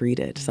being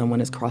treated. Someone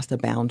has crossed a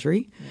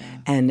boundary,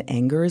 and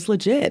anger is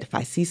legit. If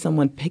I see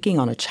someone picking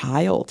on a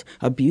child,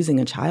 abusing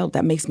a child,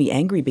 that makes me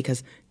angry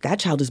because that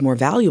child is more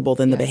valuable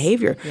than the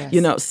behavior.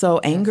 So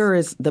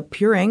anger the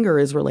pure anger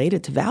is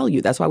related to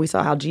value. That's why we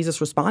saw how Jesus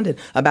responded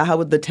about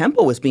how the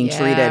temple was being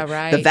treated.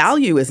 Right. The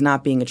value is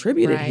not being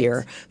attributed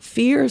here.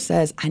 Fear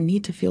says, I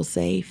need to feel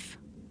safe.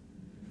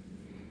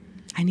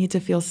 I need to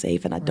feel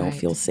safe, and I don't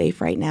feel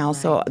safe right now.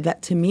 So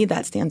that, to me,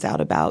 that stands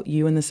out about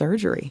you and the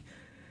surgery.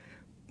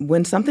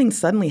 When something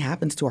suddenly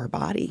happens to our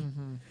body,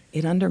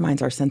 it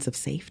undermines our sense of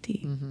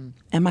safety.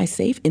 Am I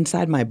safe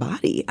inside my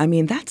body? I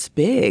mean, that's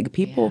big.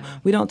 People,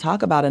 we don't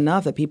talk about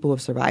enough that people who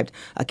have survived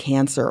a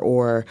cancer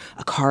or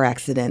a car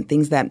accident,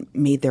 things that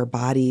made their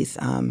bodies,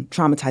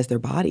 traumatize their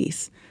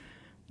bodies,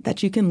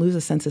 that you can lose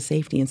a sense of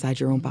safety inside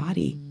your own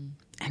body.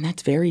 And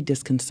that's very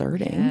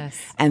disconcerting.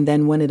 And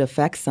then when it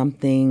affects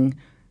something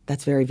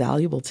that's very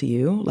valuable to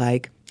you,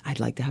 like, I'd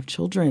like to have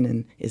children,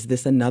 and is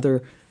this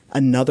another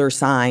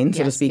sign,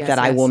 so to speak, that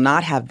I will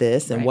not have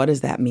this, and what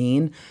does that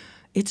mean?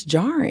 It's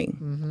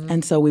jarring.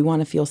 And so we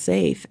want to feel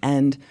safe.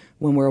 And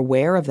when we're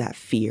aware of that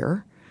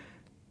fear,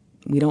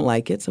 we don't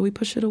like it, so we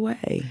push it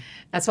away.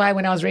 That's why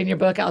when I was reading your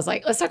book, I was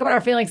like, let's talk about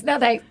our feelings. No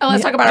thanks. Oh,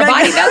 let's talk about our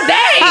body. No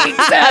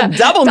thanks.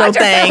 Double no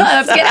thanks.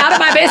 Phillips, get out of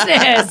my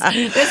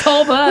business. This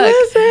whole book.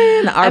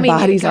 Listen, our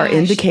bodies are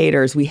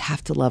indicators. We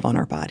have to love on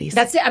our bodies.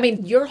 That's it. I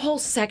mean, your whole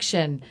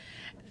section,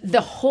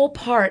 the whole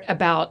part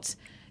about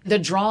the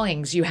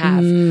drawings you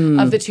have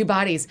of the two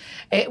bodies,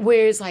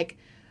 where it's like,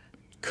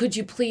 could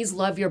you please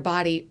love your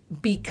body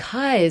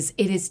because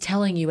it is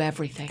telling you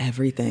everything.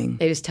 Everything.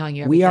 It is telling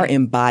you everything. We are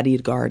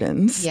embodied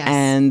gardens.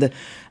 And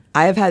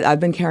I've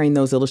been carrying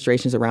those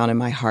illustrations around in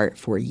my heart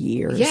for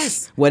years.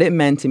 Yes. What it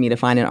meant to me to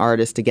find an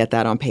artist to get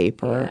that on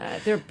paper. Yeah,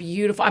 they're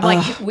beautiful. I'm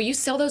like, will you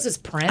sell those as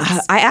prints?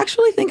 I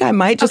actually think I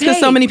might, just because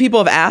so many people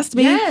have asked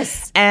me.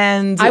 Yes.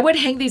 And I would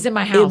hang these in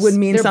my house. It would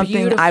mean they're something.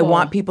 Beautiful. I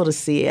want people to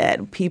see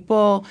it.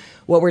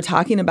 What we're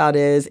talking about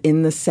is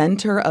in the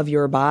center of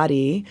your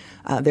body,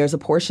 there's a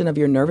portion of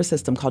your nervous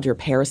system called your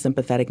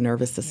parasympathetic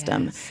nervous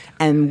system. Yes.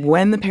 And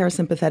when the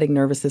parasympathetic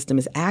nervous system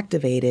is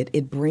activated,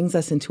 it brings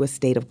us into a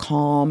state of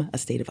calm, a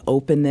state of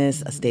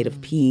openness, a state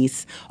of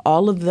peace,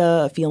 all of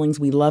the feelings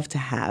we love to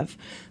have.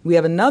 We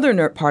have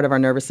another part of our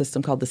nervous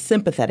system called the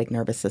sympathetic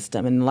nervous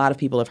system, and a lot of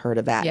people have heard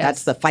of that. Yes.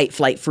 That's the fight,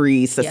 flight,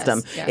 freeze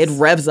system. Yes. It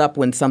revs up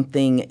when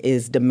something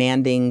is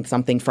demanding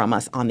something from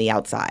us on the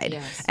outside.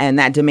 Yes. And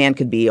that demand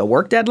could be a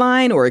work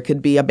deadline, or it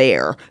could be a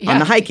bear on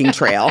the hiking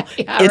trail.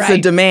 It's a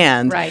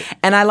demand. Right.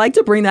 And I like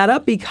to bring that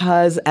up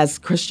because as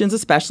Christians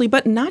especially,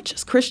 but not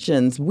just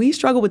Christians, we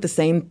struggle with the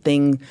same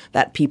thing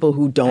that people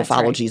who don't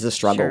follow Jesus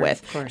struggle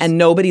with. And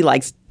nobody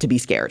likes to be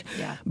scared.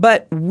 Yeah.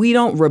 But we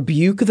don't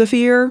rebuke the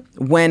fear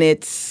when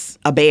it's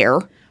a bear.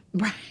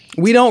 Right.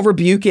 We don't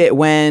rebuke it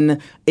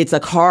when it's a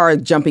car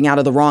jumping out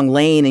of the wrong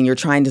lane and you're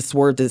trying to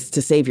swerve to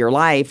save your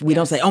life. We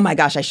don't say, oh my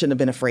gosh, I shouldn't have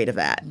been afraid of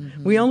that.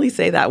 We only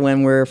say that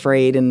when we're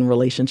afraid in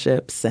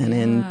relationships and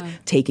in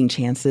taking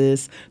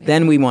chances.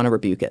 Then we want to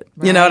rebuke it.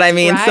 You know what I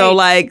mean? So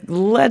like,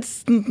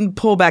 let's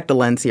pull back the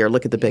lens here.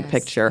 Look at the big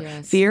picture.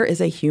 Fear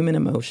is a human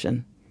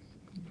emotion.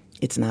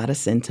 It's not a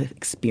sin to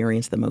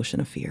experience the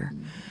emotion of fear.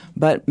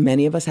 But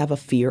many of us have a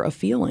fear of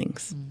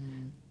feelings.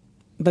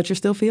 But you're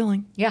still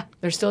feeling. Yeah,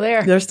 they're still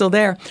there. They're still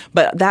there.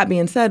 But that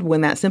being said,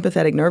 when that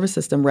sympathetic nervous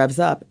system revs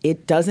up,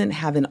 it doesn't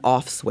have an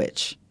off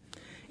switch.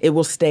 It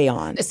will stay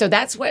on. So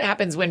that's what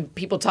happens when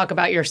people talk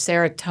about your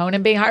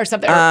serotonin being high or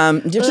something.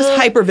 You're just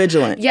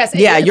hypervigilant. Yes.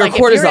 Yeah, your like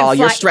cortisol,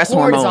 your stress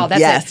hormone.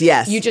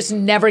 Yes. You just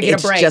never get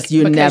a break. Just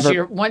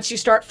once you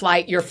start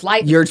flight, you're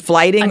flighting. You're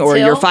flighting or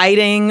you're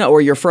fighting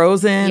or you're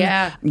frozen.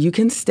 Yeah. You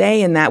can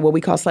stay in that what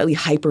we call slightly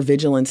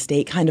hypervigilant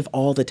state kind of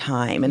all the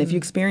time. And if you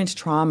experience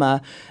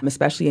trauma,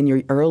 especially in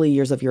your early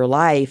years of your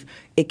life,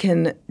 it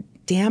can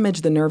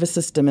damage the nervous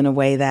system in a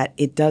way that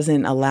it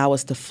doesn't allow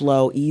us to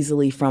flow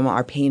easily from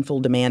our painful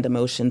demand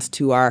emotions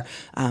to our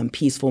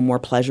peaceful, more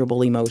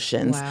pleasurable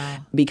emotions. Wow.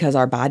 Because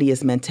our body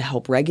is meant to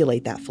help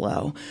regulate that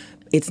flow.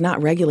 It's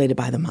not regulated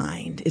by the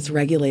mind. It's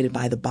regulated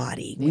by the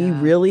body. Yeah. We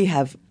really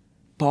have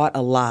bought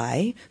a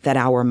lie that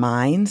our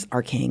minds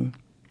are king.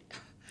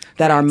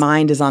 That our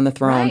mind is on the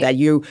throne, that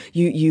you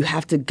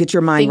have to get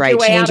your mind right,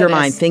 change your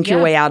mind, think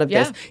your way out of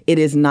this. It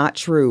is not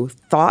true.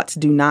 Thoughts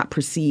do not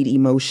precede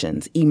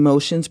emotions.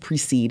 Emotions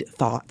precede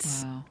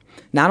thoughts. Wow.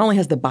 Not only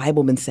has the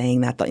Bible been saying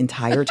that the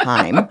entire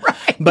time,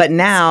 but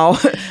now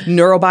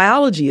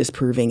neurobiology is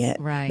proving it,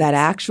 that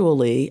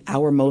actually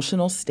our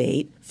emotional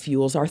state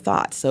fuels our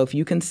thoughts. So if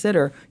you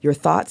consider your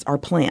thoughts are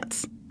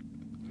plants,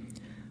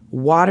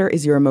 water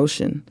is your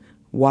emotion.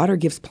 Water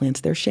gives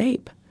plants their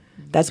shape.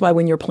 That's why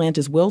when your plant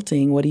is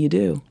wilting, what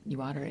do? You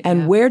water it.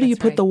 And where do you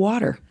put the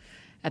water?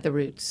 At the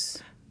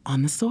roots.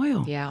 On the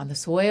soil. Yeah, on the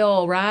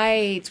soil.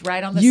 Right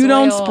on the soil. You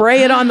don't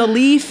spray it on the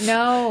leaf.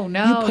 No.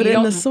 You put it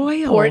in the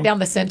soil. Pour it down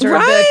the center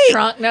of the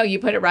trunk. No, you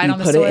put it on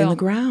the soil. You put it in the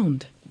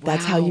ground.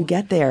 That's how you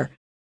get there.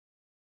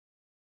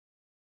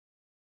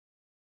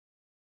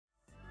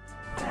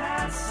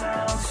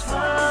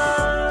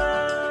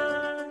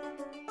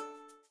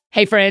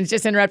 Hey friends,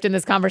 just interrupting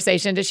this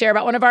conversation to share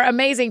about one of our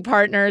amazing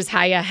partners,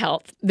 Hiya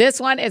Health. This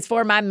one is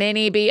for my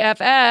mini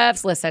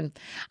BFFs. Listen,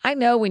 I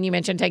know when you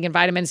mention taking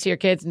vitamins to your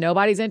kids,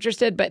 nobody's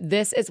interested, but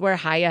this is where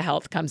Hiya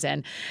Health comes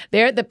in.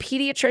 They're the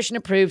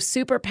pediatrician-approved,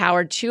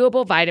 super-powered,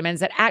 chewable vitamins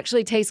that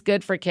actually taste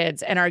good for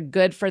kids and are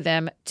good for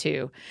them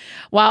too.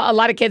 While a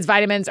lot of kids'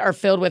 vitamins are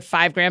filled with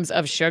 5 grams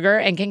of sugar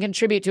and can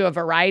contribute to a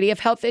variety of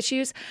health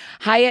issues,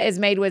 Hiya is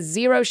made with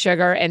 0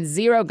 sugar and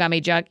 0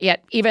 gummy junk,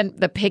 yet even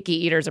the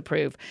picky eaters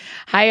approve.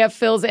 Hiya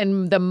fills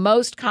in the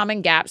most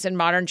common gaps in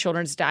modern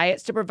children's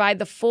diets to provide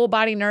the full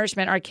body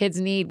nourishment our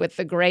kids need with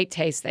the great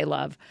taste they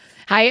love.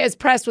 Hiya is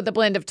pressed with a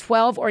blend of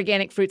 12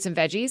 organic fruits and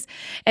veggies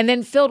and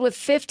then filled with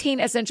 15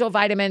 essential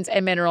vitamins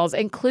and minerals,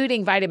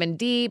 including vitamin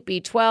D,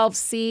 B12,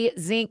 C,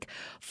 zinc,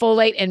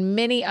 folate, and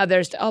many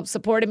others to help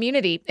support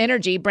immunity,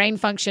 energy, brain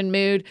function,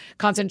 mood,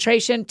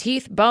 concentration,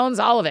 teeth, bones,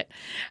 all of it.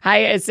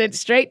 Hiya is sent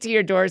straight to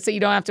your door so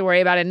you don't have to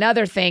worry about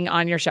another thing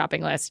on your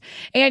shopping list.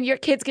 And your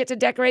kids get to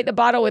decorate the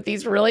bottle with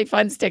these really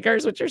fun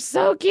stickers, which are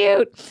so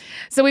cute.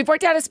 So we've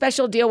worked out a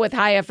special deal with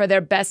Hiya for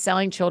their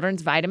best-selling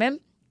children's vitamin.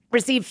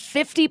 Receive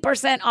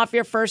 50% off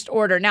your first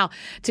order. Now,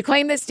 to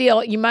claim this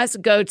deal, you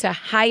must go to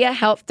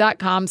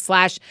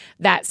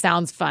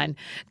hiyahealth.com/thatsoundsfun.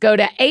 Go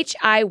to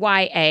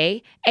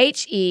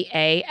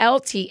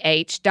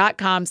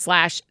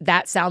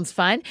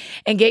hiyahealth.com/thatsoundsfun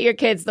and get your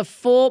kids the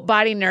full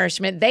body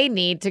nourishment they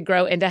need to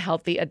grow into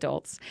healthy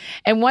adults.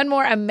 And one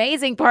more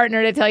amazing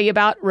partner to tell you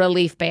about,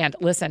 Relief Band.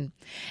 Listen,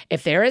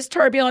 if there is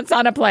turbulence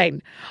on a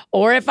plane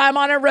or if I'm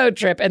on a road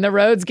trip and the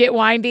roads get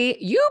windy,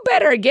 you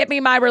better get me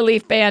my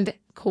Relief Band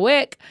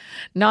quick.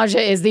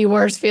 Nausea is the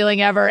worst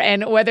feeling ever.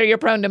 And whether you're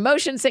prone to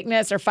motion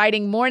sickness or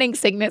fighting morning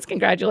sickness,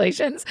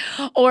 congratulations,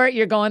 or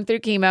you're going through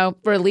chemo,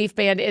 Relief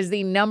Band is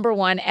the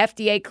 #1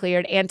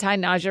 FDA-cleared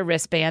anti-nausea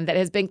wristband that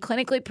has been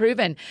clinically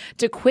proven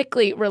to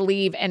quickly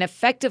relieve and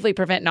effectively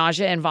prevent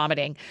nausea and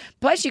vomiting.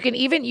 Plus, you can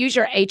even use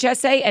your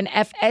HSA and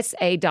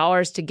FSA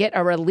dollars to get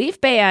a Relief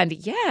Band.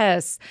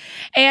 Yes.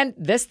 And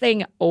this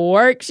thing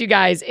works, you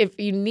guys. If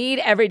you need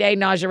everyday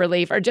nausea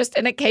relief or just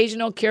an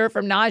occasional cure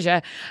from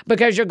nausea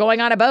because you're going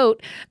on a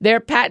boat, their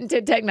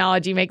patented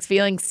technology makes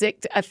feeling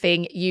sick a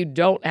thing you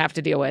don't have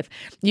to deal with.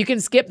 You can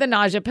skip the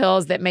nausea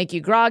pills that make you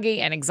groggy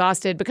and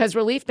exhausted because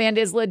Relief Band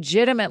is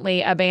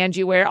legitimately a band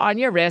you wear on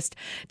your wrist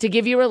to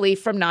give you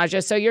relief from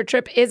nausea so your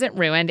trip isn't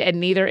ruined and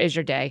neither is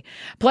your day.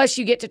 Plus,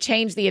 you get to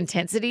change the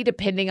intensity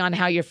depending on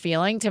how you're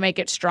feeling to make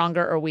it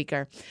stronger or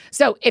weaker.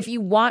 So if you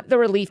want the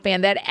Relief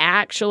Band that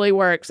actually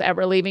works at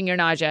relieving your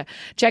nausea,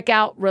 check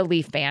out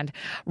Relief Band.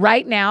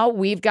 Right now,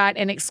 we've got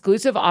an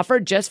exclusive offer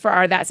just for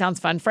our That Sounds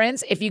Fun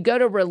friends. If you go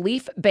to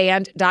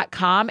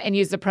reliefband.com and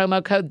use the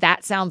promo code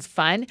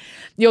ThatSoundsFun,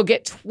 you'll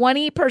get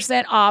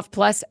 20% off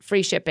plus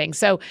free shipping.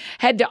 So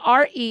head to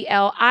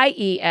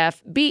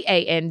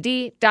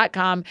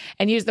reliefband.com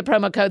and use the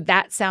promo code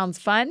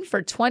ThatSoundsFun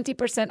for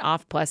 20%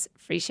 off plus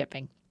free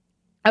shipping.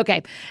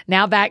 Okay,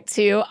 now back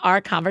to our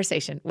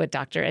conversation with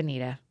Dr.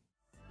 Anita.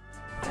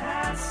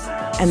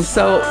 And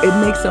so it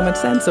makes so much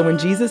sense. So when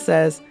Jesus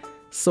says,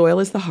 soil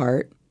is the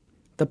heart,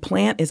 the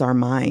plant is our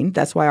mind.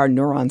 That's why our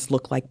neurons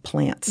look like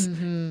plants.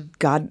 Mm-hmm.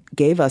 God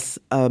gave us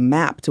a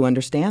map to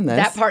understand this.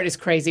 That part is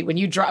crazy. When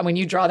you draw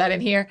that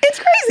in here, it's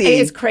crazy. It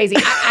is crazy.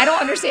 I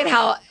don't understand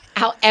how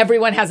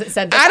everyone hasn't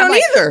said this. I don't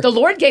either. The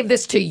Lord gave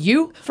this to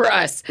you for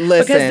us.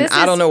 Listen,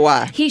 I don't know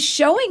why. He's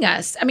showing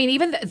us. I mean,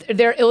 even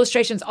there are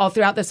illustrations all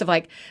throughout this of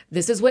like,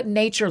 this is what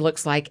nature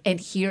looks like, and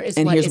here's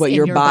what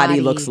your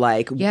body looks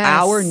like. Yes.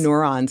 Our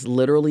neurons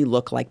literally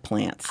look like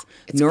plants.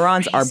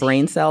 Neurons are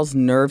brain cells,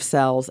 nerve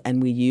cells,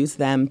 and we use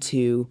them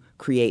to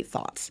create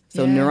thoughts.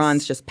 So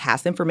neurons just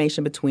pass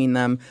information between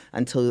them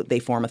until they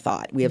form a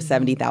thought. We have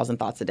 70,000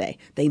 thoughts a day.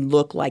 They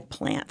look like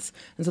plants.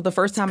 And so the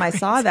first time I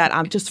saw that,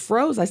 I just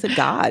froze. I said,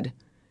 God,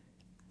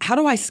 how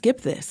do I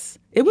skip this?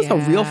 It was a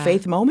real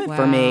faith moment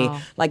for me.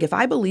 Like if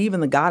I believe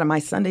in the God of my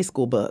Sunday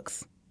school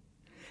books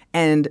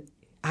and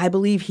I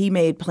believe he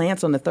made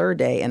plants on the 3rd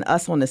day and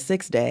us on the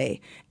 6th day,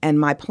 and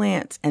my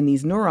plants and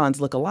these neurons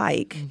look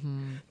alike.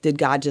 Mm-hmm. Did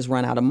God just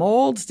run out of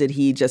molds? Did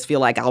he just feel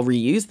like I'll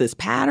reuse this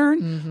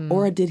pattern? Mm-hmm.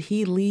 Or did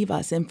he leave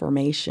us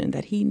information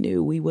that he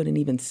knew we wouldn't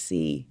even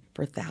see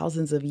for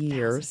thousands of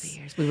years?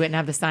 We wouldn't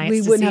have the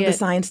science the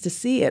science to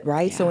see it,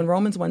 right? Yeah. So in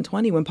Romans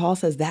 1:20, when Paul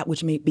says that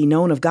which may be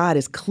known of God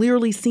is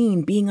clearly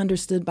seen, being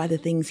understood by the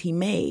things he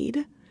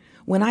made.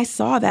 When I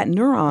saw that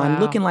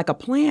neuron looking like a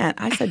plant,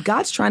 I said,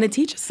 God's trying to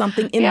teach us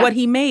something in what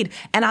he made.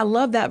 And I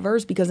love that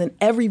verse because in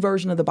every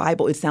version of the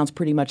Bible, it sounds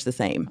pretty much the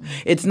same.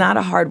 It's not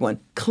a hard one.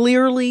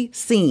 Clearly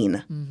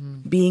seen,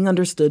 being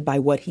understood by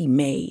what he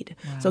made.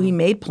 Wow. So he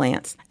made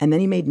plants, and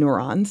then he made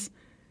neurons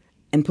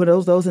and put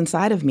those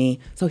inside of me.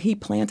 So he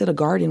planted a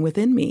garden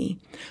within me.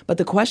 But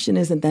the question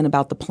isn't then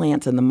about the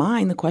plants and the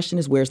mind. The question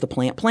is, where's the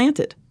plant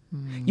planted?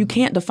 You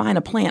can't define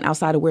a plant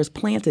outside of where it's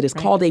planted. It's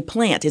called a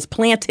plant. It's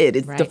planted.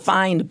 It's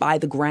defined by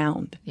the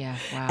ground. Yeah,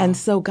 wow. And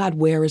so, God,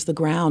 where is the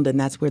ground? And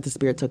that's where the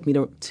Spirit took me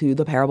to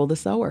the parable of the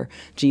sower.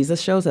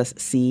 Jesus shows us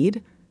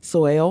seed,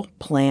 soil,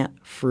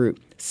 plant,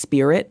 fruit,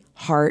 spirit,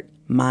 heart,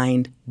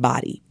 mind,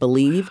 body.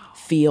 Believe,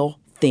 feel,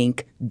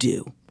 think,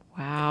 do.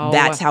 Wow.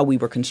 That's how we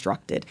were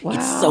constructed. Wow.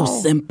 It's so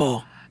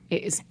simple.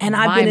 It is And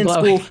I've been in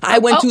mind-blowing. school. I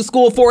went to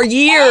school for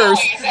years.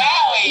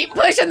 Keep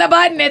pushing the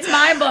button. It's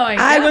mind-blowing.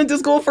 I went to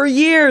school for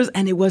years,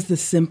 and it was the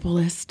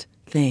simplest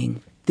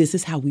thing. This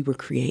is how we were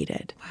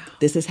created. Wow.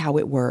 This is how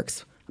it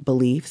works.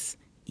 Beliefs,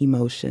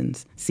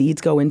 emotions. Seeds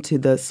go into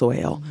the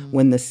soil. Mm-hmm.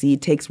 When the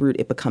seed takes root,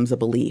 it becomes a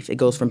belief. It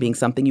goes from being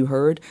something you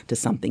heard to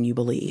something you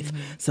believe.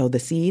 Mm-hmm. So the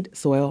seed,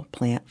 soil,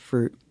 plant,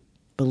 fruit,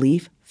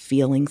 belief,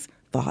 feelings,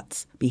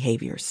 thoughts,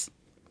 behaviors.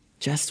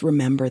 Just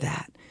remember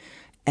that.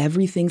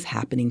 Everything's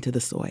happening to the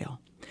soil.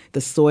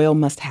 The soil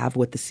must have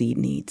what the seed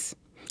needs.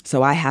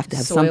 So I have to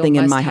have something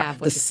in my heart.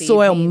 The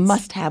soil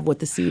must have what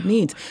the seed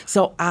needs.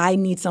 So I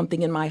need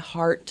something in my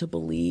heart to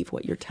believe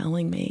what you're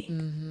telling me.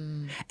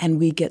 Mm-hmm. And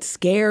we get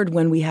scared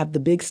when we have the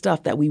big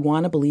stuff that we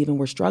want to believe and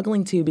we're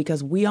struggling to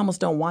because we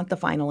almost don't want the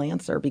final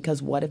answer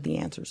because what if the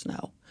answer's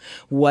no?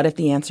 What if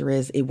the answer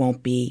is it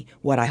won't be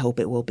what I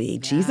hope it will be? Yeah.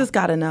 Jesus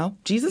got to know.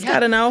 Jesus got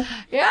to know.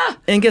 Yeah.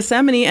 In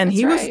Gethsemane, and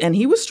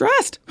he was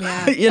stressed.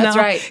 Yeah, that's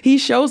right. He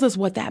shows us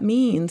what that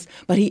means,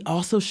 but he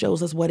also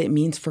shows us what it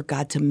means for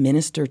God to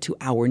minister to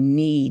our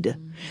need.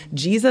 Mm-hmm.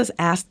 Jesus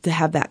asked to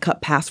have that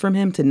cup pass from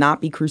him, to not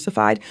be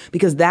crucified,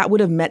 because that would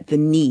have met the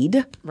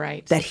need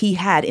that he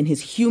had in his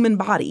human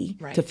body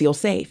to feel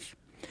safe.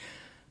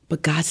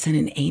 But God sent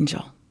an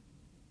angel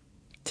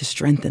to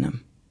strengthen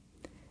him.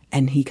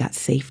 And he got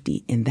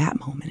safety in that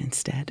moment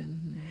instead.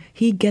 Mm-hmm.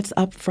 He gets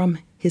up from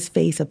his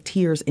face of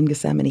tears in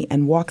Gethsemane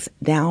and walks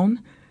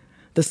down.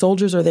 The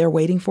soldiers are there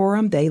waiting for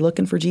him. They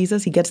looking for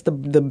Jesus. He gets the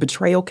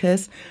betrayal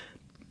kiss.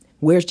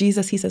 Where's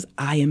Jesus? He says,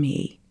 I am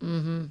he.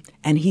 Mm-hmm.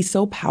 And he's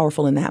so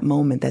powerful in that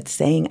moment that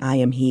saying I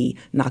am he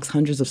knocks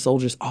hundreds of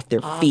soldiers off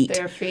their feet.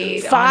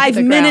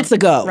 5 minutes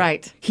ago,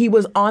 he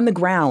was on the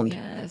ground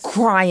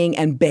crying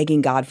and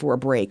begging God for a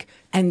break.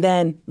 And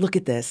then look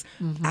at this.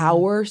 Mm-hmm.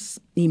 Our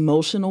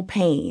emotional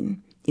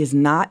pain is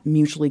not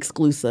mutually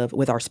exclusive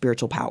with our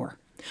spiritual power.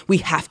 We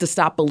have to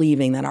stop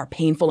believing that our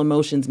painful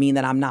emotions mean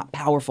that I'm not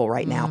powerful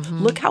right now.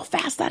 Mm-hmm. Look how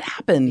fast that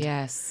happened.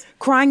 Yes.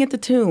 Crying at the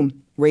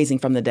tomb, raising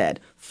from the dead.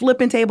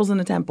 Flipping tables in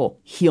the temple,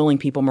 healing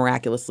people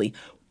miraculously.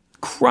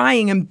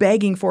 Crying and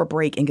begging for a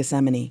break in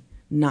Gethsemane.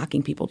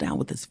 Knocking people down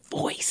with his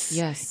voice.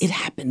 Yes. It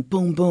happened.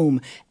 Boom, boom.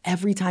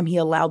 Every time he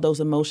allowed those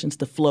emotions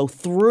to flow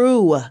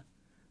through,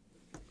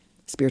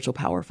 spiritual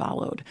power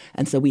followed.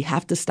 And so we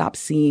have to stop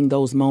seeing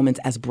those moments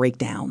as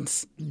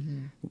breakdowns.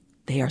 Mm-hmm.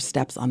 They are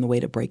steps on the way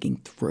to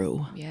breaking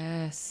through.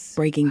 Yes.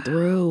 Breaking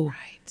through.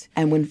 Right.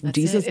 And when That's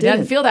Jesus it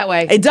doesn't feel that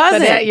way. It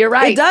doesn't. But you're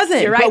right. It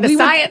doesn't. You're right. But the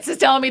science is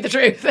telling me the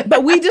truth.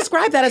 But we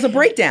describe that as a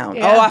breakdown.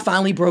 Yeah. Oh, I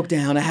finally broke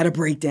down. I had a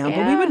breakdown.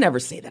 Yeah. But we would never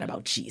say that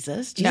about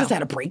Jesus. Jesus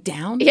had a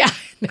breakdown. Yeah.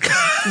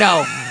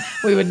 No,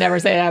 we would never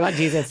say that about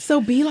Jesus.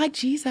 So be like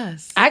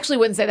Jesus. I actually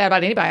wouldn't say that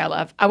about anybody I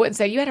love. I wouldn't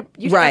say you have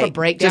a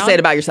breakdown. Just say it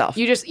about yourself.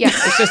 It's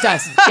just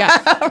us. Yeah,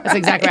 that's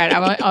exactly right.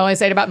 I only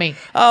say it about me.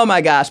 Oh my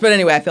gosh. But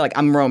anyway, I feel like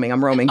I'm roaming.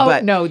 Oh,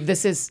 but no,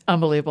 this is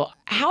unbelievable.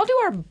 How do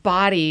our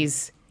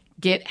bodies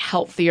get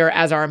healthier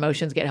as our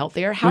emotions get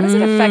healthier? How does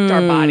it affect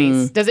our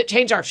bodies? Does it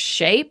change our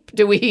shape?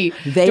 Do we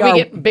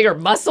get bigger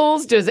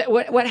muscles?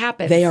 What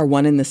happens? They are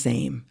one and the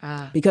same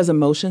because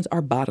emotions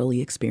are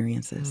bodily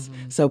experiences.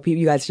 Mm-hmm. So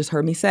you guys just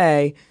heard me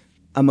say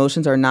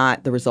emotions are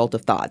not the result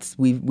of thoughts.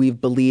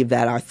 We've believed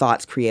that our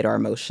thoughts create our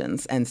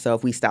emotions. And so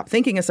if we stop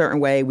thinking a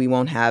certain way, we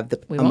won't have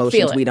the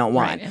emotions we don't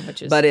want.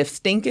 Right, but if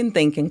stinking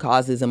thinking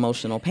causes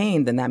emotional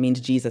pain, then that means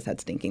Jesus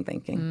had stinking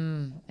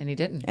thinking. And he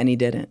didn't. And he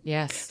didn't.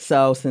 Yes.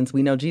 So since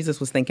we know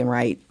Jesus was thinking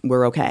right,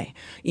 we're okay.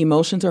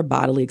 Emotions are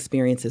bodily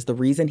experiences. The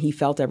reason he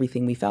felt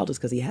everything we felt is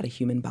because he had a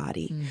human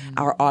body. Mm-hmm.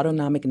 Our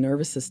autonomic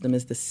nervous system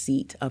is the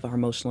seat of our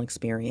emotional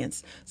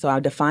experience. So I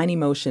define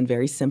emotion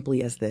very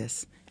simply as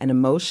this. An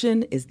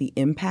emotion is the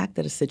impact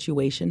that a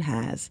situation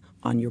has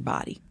on your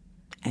body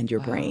and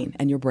your brain.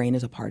 And your brain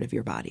is a part of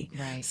your body.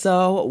 Right.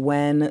 So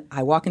when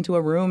I walk into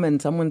a room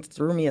and someone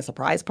threw me a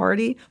surprise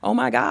party, oh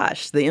my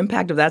gosh, the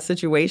impact of that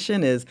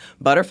situation is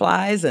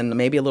butterflies and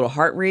maybe a little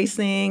heart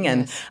racing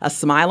and a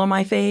smile on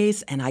my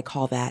face. And I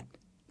call that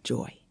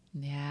joy.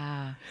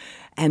 Yeah.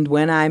 And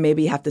when I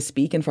maybe have to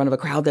speak in front of a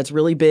crowd that's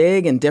really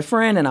big and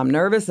different and I'm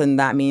nervous and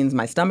that means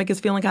my stomach is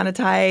feeling kind of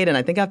tight and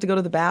I think I have to go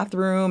to the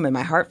bathroom and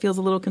my heart feels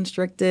a little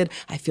constricted,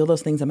 I feel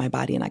those things in my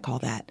body and I call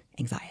that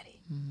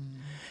anxiety.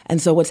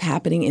 And so what's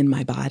happening in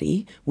my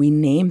body, we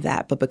name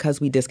that, but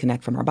because we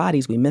disconnect from our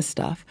bodies, we miss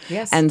stuff.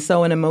 Yes. And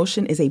so an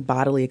emotion is a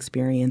bodily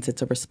experience.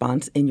 It's a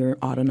response in your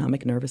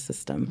autonomic nervous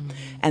system.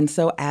 And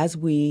so as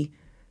we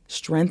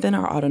strengthen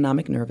our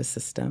autonomic nervous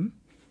system,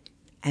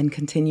 and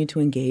continue to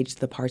engage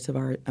the parts of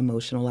our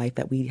emotional life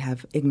that we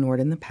have ignored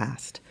in the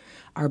past,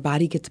 our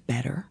body gets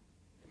better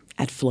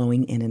at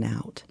flowing in and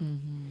out.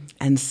 Mm-hmm.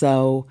 And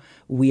so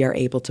we are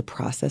able to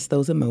process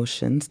those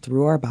emotions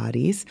through our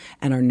bodies,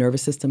 and our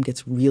nervous system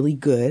gets really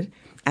good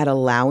at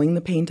allowing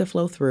the pain to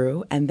flow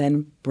through and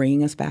then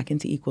bringing us back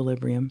into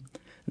equilibrium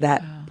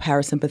That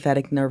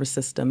parasympathetic nervous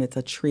system, it's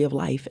a tree of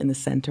life in the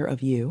center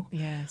of you,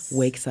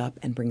 wakes up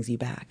and brings you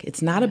back.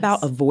 It's not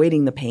about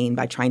avoiding the pain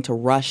by trying to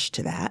rush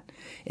to that.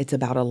 It's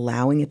about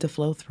allowing it to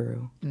flow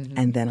through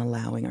and then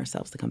allowing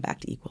ourselves to come back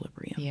to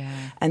equilibrium. Yeah.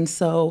 And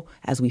so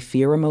as we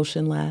fear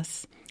emotion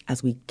less,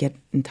 as we get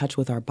in touch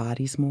with our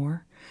bodies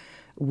more,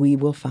 we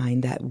will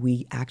find that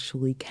we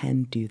actually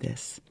can do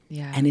this.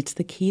 Yeah. And it's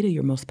the key to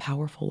your most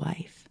powerful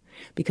life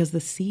because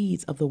the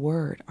seeds of the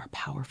word are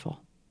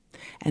powerful.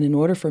 And in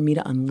order for me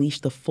to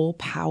unleash the full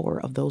power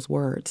of those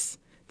words,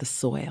 the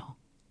soil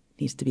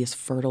needs to be as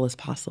fertile as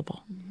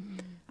possible.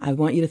 I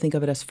want you to think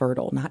of it as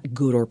fertile, not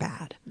good or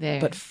bad,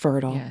 but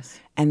fertile. Yes.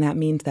 And that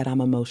means that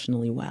I'm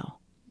emotionally well.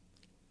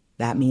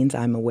 That means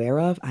I'm aware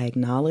of, I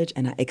acknowledge,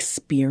 and I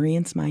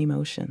experience my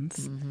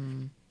emotions.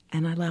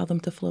 And I allow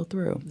them to flow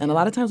through. And a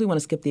lot of times we want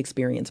to skip the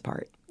experience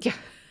part. Yeah.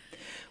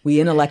 We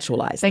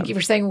intellectualize Thank them. you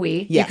for saying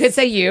we. Yes. You could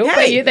say you, Hey,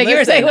 but you think you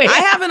were saying we. I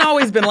haven't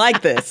always been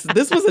like this.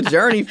 This was a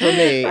journey for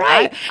me.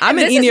 Right. I'm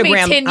an This is me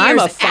Enneagram. 10 I'm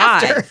a years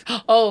 5.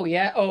 after. Oh,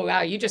 yeah. Oh,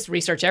 wow. You just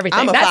research everything.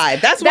 I'm a 5.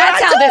 That's what That's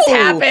I how do. this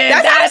happened.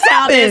 That's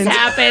how this happened.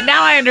 happened.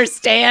 Now I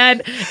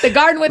understand. The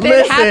garden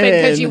within happened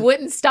because you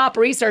wouldn't stop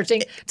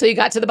researching till you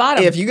got to the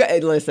bottom. If you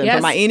listen,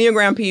 for my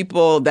Enneagram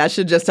people, that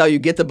should just tell you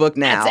get the book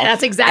now.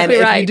 That's exactly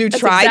and right. If you do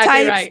That's tri-types,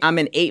 exactly right. I'm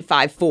an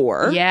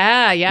 854.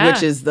 Yeah.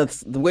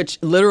 Which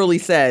literally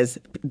says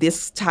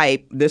this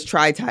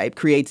tri-type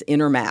creates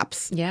inner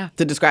maps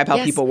to describe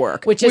how people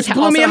work. Which is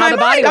blew me in how my the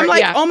body mind. I'm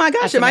works. like, oh my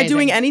gosh, That's am I amazing.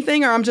 doing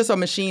anything or I'm just a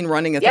machine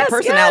running a Yes,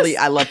 personality?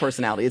 yes. I love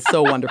personality. It's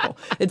so wonderful.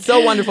 It's so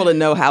wonderful to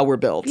know how we're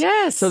built.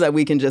 Yes. So that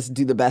we can just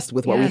do the best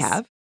with what we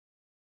have.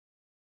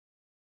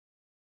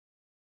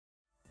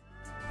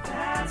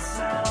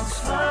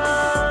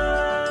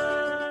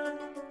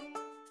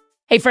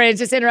 Hey friends,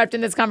 just interrupting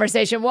this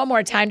conversation one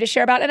more time to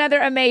share about another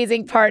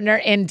amazing partner,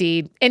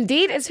 Indeed.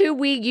 Indeed is who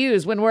we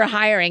use when we're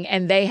hiring,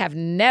 and they have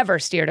never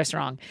steered us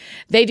wrong.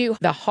 They do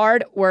the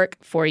hard work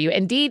for you.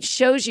 Indeed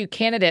shows you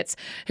candidates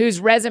whose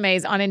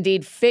resumes on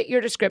Indeed fit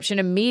your description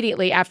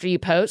immediately after you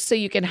post so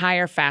you can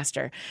hire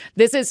faster.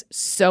 This is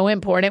so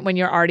important when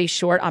you're already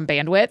short on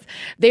bandwidth.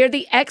 They're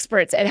the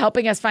experts at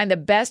helping us find the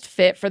best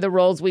fit for the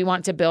roles we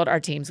want to build our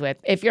teams with.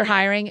 If you're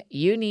hiring,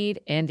 you need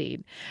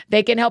Indeed.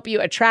 They can help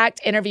you attract,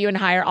 interview, and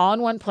hire all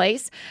in one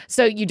place,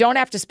 so you don't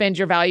have to spend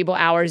your valuable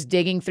hours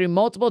digging through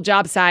multiple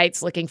job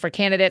sites looking for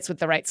candidates with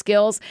the right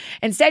skills.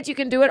 Instead, you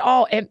can do it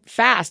all and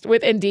fast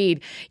with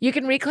Indeed. You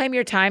can reclaim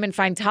your time and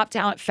find top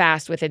talent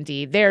fast with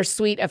Indeed. Their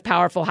suite of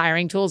powerful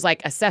hiring tools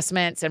like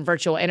assessments and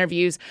virtual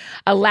interviews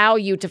allow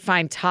you to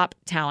find top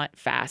talent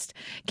fast.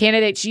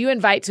 Candidates you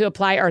invite to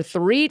apply are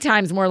 3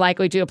 times more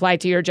likely to apply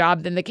to your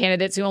job than the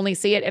candidates who only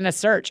see it in a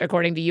search,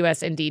 according to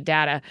U.S. Indeed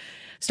data.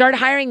 Start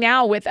hiring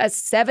now with a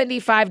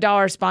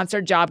 $75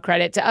 sponsored job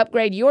credit to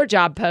upgrade your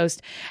job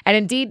post at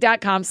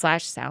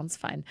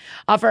Indeed.com/soundsfun.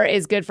 Offer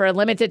is good for a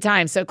limited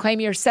time, so claim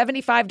your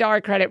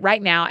 $75 credit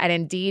right now at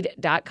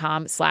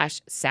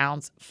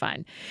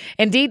Indeed.com/soundsfun.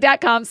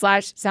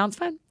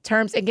 Indeed.com/soundsfun.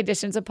 Terms and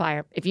conditions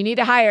apply. If you need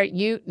to hire,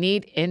 you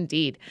need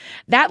Indeed.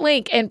 That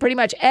link and pretty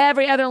much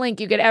every other link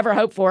you could ever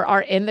hope for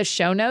are in the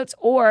show notes,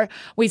 or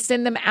we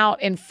send them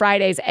out in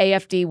Friday's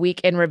AFD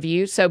Week in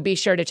Review, so be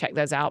sure to check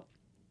those out.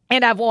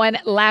 And I have one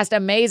last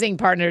amazing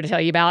partner to tell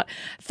you about,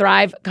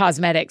 Thrive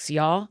Cosmetics,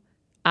 y'all.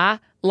 I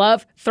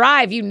love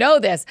Thrive. You know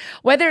this.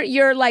 Whether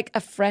you're like a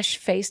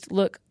fresh-faced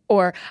look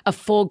or a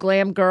full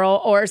glam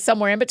girl or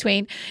somewhere in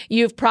between,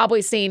 you've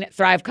probably seen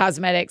Thrive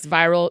Cosmetics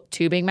viral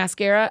tubing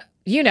mascara.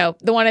 You know,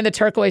 the one in the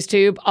turquoise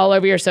tube all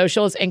over your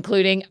socials,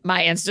 including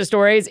my Insta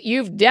stories.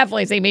 You've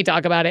definitely seen me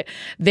talk about it.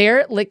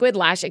 Their liquid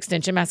lash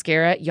extension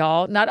mascara,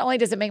 y'all, not only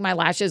does it make my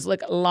lashes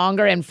look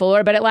longer and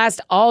fuller, but it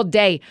lasts all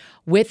day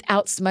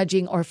without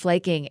smudging or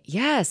flaking.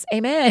 Yes,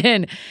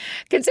 amen.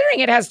 Considering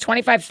it has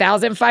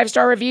 25,000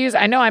 5-star reviews,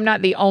 I know I'm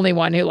not the only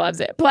one who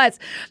loves it. Plus,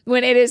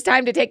 when it is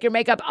time to take your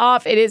makeup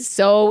off, it is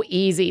so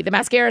easy. The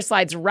mascara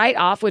slides right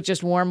off with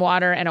just warm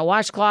water and a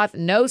washcloth,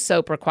 no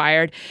soap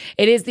required.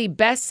 It is the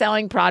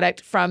best-selling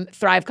product from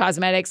Thrive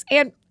Cosmetics,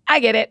 and I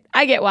get it.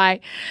 I get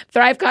why.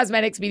 Thrive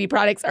Cosmetics beauty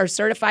products are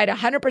certified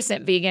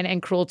 100% vegan and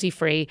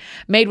cruelty-free,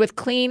 made with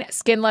clean,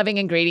 skin-loving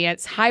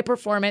ingredients, high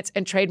performance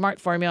and trademark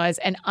formulas,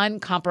 and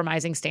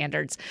uncompromising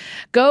standards.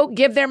 Go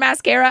give their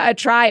mascara a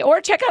try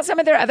or check out some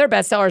of their other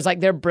bestsellers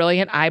like their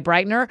Brilliant Eye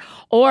Brightener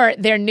or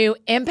their new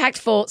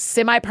impactful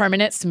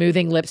semi-permanent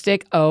smoothing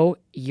lipstick. Oh,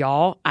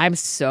 y'all,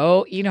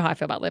 you know how I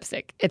feel about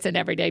lipstick. It's an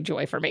everyday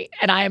joy for me,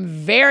 and I am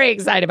very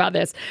excited about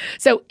this.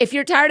 So if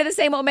you're tired of the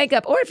same old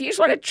makeup, or if you just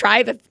want to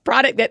try the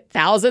product that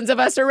thousands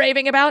of us are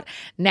raving about,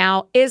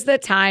 now is the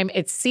time.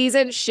 It's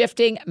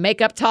season-shifting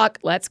makeup talk.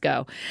 Let's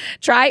go.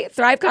 Try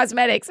Thrive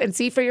Cosmetics and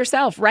see for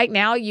yourself. Right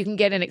now, you can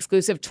get an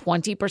exclusive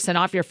 20%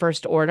 off your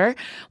first order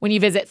when you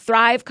visit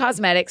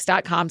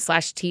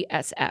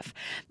thrivecosmetics.com/TSF.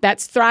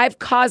 That's Thrive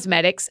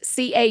Cosmetics,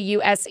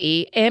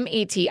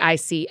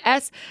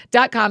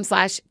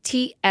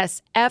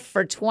 CAUSEMETICS.com/TSF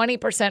for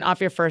 20%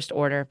 off your first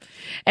order.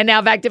 And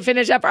now back to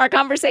finish up our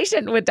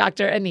conversation with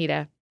Dr.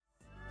 Anita.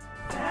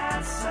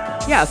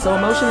 Yeah, so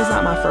emotion is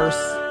not my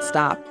first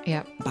stop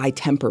by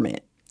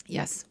temperament.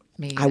 Yes.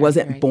 I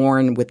wasn't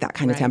born with that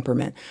kind of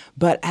temperament.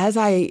 But as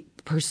I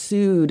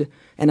pursued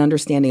an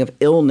understanding of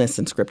illness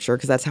in Scripture,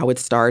 because that's how it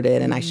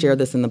started, and I share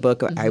this in the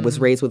book. I was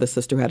raised with a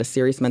sister who had a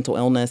serious mental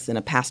illness in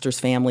a pastor's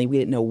family. We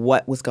didn't know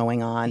what was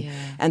going on. Yeah.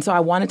 And so I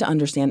wanted to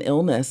understand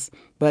illness,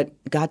 but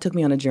God took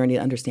me on a journey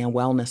to understand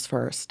wellness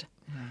first.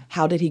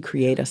 How did he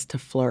create us to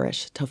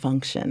flourish, to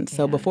function?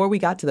 So before we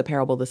got to the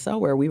parable of the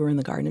sower, we were in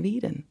the Garden of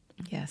Eden.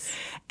 Yes.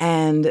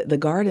 And the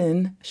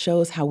garden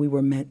shows how we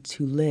were meant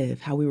to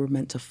live, how we were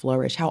meant to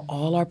flourish, how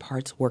all our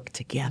parts work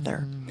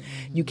together.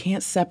 You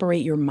can't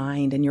separate your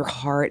mind and your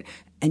heart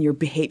and your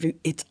behavior.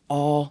 It's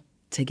all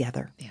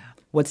together. Yeah.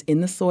 What's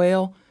in the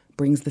soil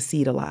brings the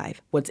seed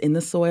alive. What's in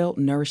the soil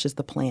nourishes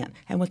the plant.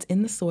 And what's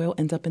in the soil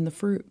ends up in the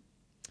fruit.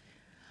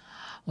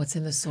 What's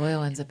in the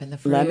soil ends up in the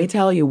fruit. Let me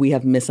tell you, we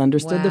have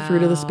misunderstood the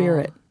fruit of the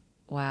Spirit.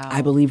 Wow.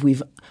 I believe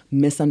we've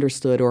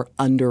misunderstood or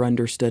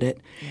understood it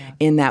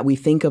in that we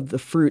think of the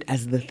fruit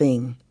as the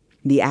thing,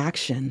 the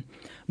action.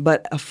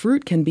 But a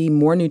fruit can be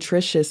more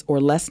nutritious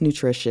or less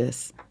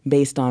nutritious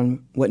based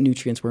on what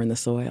nutrients were in the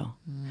soil.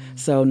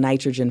 So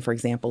nitrogen, for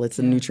example, it's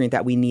a nutrient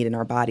that we need in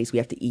our bodies. We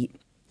have to eat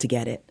to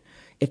get it.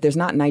 If there's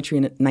not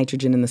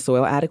nitrogen in the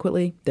soil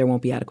adequately, there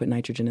won't be adequate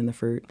nitrogen in the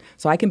fruit.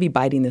 So I can be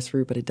biting this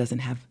fruit, but it doesn't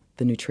have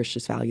the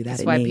nutritious value that it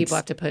needs. That's why people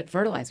have to put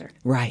fertilizer.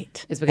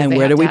 Right. It's because and they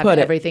where have do we to have put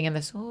it? Everything in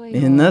the soil.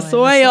 In the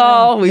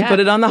soil. We put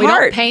it on the heart.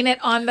 We don't paint it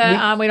on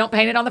the. We don't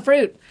paint it on the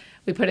fruit.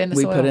 We put it in the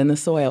soil. We put it in the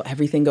soil.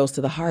 Everything goes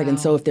to the heart. And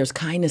so if there's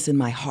kindness in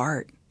my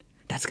heart,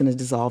 that's going to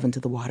dissolve into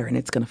the water and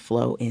it's going to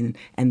flow in,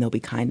 and there'll be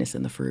kindness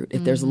in the fruit.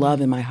 If there's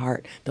love in my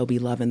heart, there'll be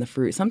love in the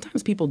fruit.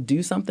 Sometimes people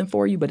do something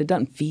for you, but it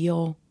doesn't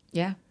feel.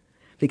 Yeah.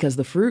 Because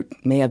the fruit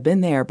may have been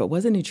there, but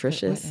was it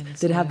nutritious?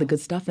 Did it have the good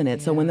stuff in it?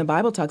 Yeah. So when the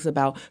Bible talks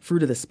about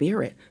fruit of the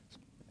Spirit,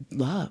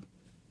 love,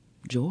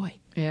 joy,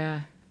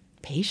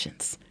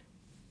 patience,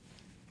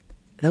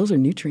 those are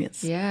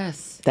nutrients.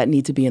 Yes. That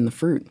need to be in the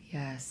fruit.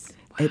 Yes.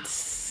 Wow.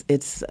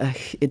 It's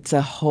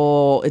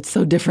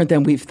so different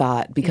than we've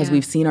thought because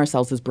we've seen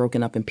ourselves as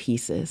broken up in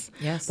pieces.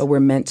 Yes. But we're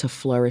meant to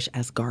flourish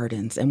as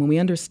gardens. And when we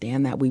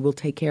understand that, we will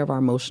take care of our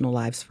emotional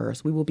lives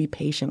first. We will be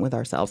patient with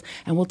ourselves.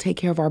 And we'll take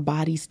care of our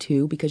bodies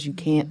too, because you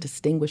can't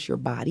distinguish your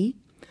body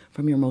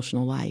from your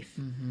emotional life.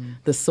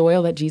 The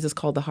soil that Jesus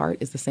called the heart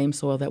is the same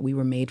soil that we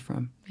were made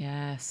from.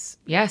 Yes.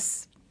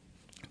 Yes.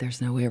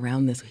 There's no way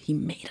around this. He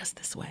made us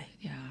this way.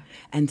 Yeah.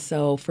 And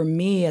so for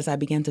me, as I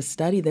began to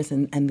study this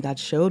and God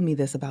showed me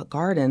this about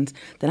gardens,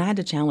 then I had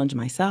to challenge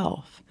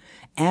myself.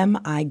 Am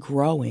I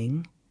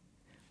growing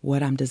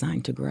what I'm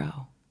designed to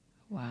grow?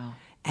 Wow.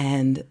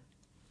 And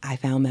I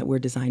found that we're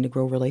designed to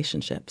grow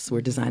relationships.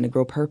 We're designed to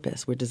grow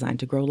purpose. We're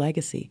designed to grow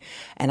legacy.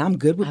 And I'm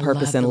good with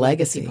purpose and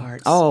legacy.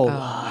 Parts. Oh,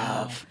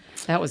 love. Wow.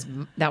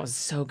 That was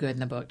so good in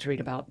the book to read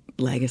about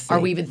legacy. Are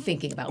we even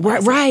thinking about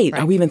legacy? Right.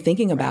 Are we even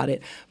thinking about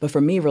it? But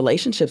for me,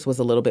 relationships was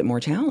a little bit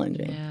more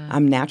challenging. Yeah.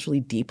 I'm naturally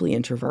deeply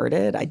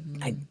introverted.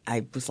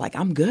 I was like,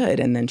 I'm good.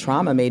 And then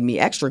trauma made me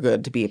extra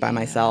good to be by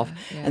myself.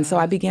 Yeah. And so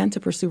I began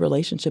to pursue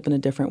relationship in a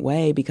different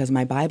way because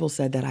my Bible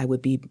said that I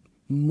would be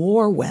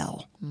more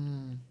well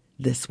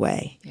this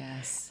way.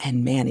 Yes.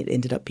 And man, it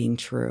ended up being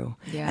true.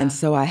 Yeah. And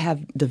so I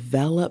have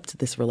developed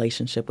this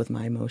relationship with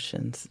my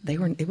emotions.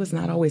 It was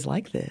not always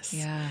like this.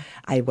 Yeah.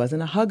 I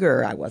wasn't a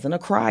hugger. I wasn't a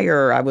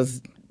crier. I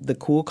was the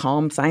cool,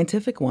 calm,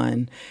 scientific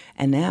one.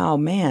 And now,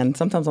 man,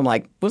 sometimes I'm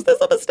like, was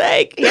this a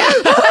mistake? Yeah.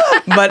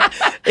 But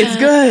it's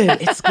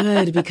good. It's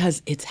good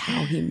because it's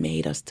how he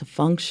made us to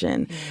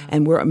function. Yeah.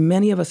 And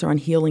many of us are on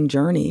healing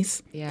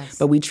journeys. Yes.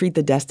 But we treat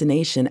the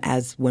destination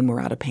as when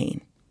we're out of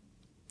pain.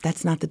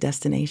 That's not the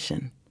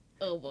destination.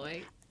 Oh,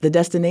 boy. The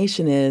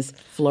destination is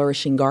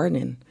flourishing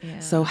gardening. Yeah.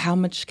 So how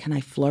much can I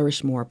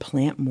flourish more,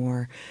 plant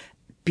more,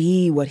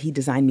 be what he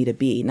designed me to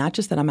be? Not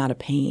just that I'm out of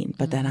pain,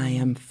 but that I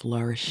am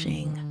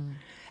flourishing.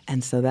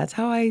 And so that's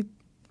how I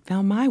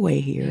found my way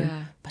here.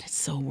 Yeah. But it's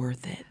so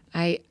worth it.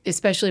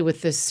 Especially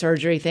with this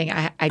surgery thing,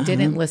 I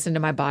didn't listen to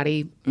my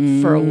body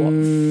for a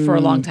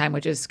long time,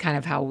 which is kind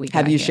of how we got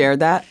Have you here.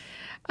 Shared that?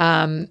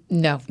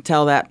 No.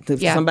 Tell that.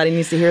 Somebody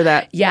needs to hear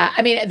that. Yeah.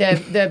 I mean,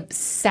 the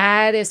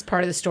saddest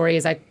part of the story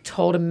is I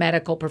told a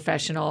medical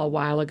professional a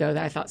while ago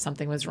that I thought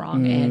something was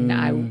wrong, and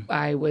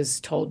I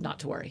was told not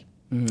to worry.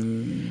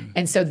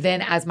 And so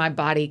then as my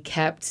body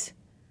kept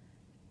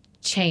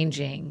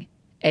changing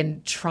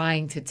and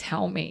trying to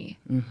tell me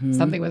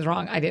something was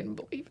wrong, I didn't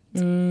believe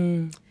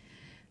it.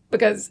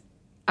 Because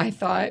I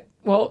thought,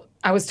 well,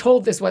 I was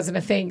told this wasn't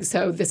a thing,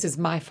 so this is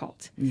my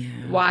fault.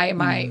 Yeah.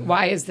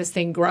 Why is this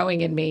thing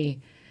growing in me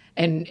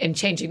and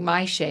changing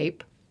my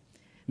shape?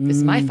 This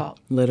is my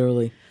fault.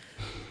 Literally.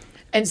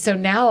 And so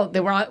now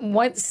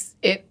once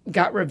it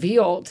got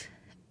revealed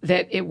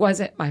that it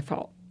wasn't my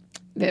fault,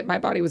 that my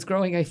body was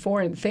growing a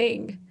foreign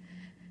thing,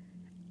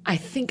 I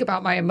think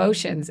about my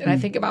emotions and I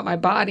think about my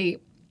body,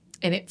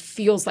 and it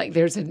feels like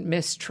there's a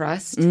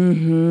mistrust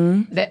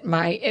that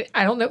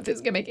I don't know if this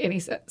is going to make any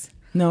sense.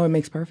 No, it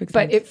makes perfect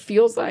sense. But it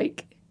feels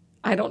like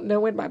I don't know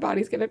when my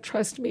body's going to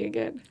trust me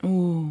again.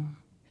 Ooh.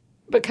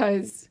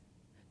 Because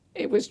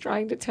it was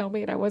trying to tell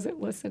me and I wasn't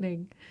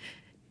listening.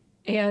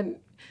 And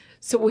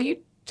so will you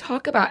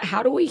talk about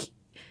how do we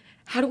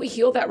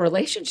heal that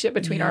relationship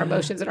between our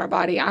emotions and our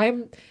body? I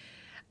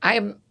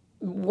am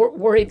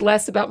worried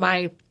less about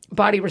my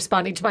body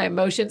responding to my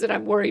emotions, and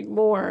I'm worried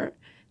more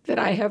that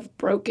I have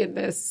broken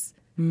this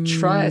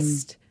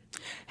trust.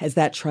 Was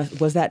that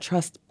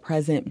trust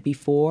present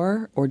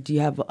before, or do you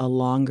have a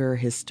longer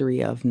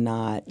history of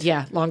not?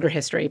 Yeah, longer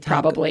history,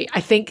 probably.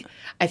 I think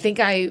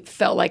I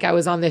felt like I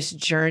was on this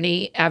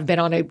journey. I've been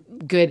on a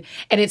good,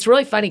 and it's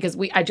really funny because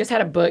I just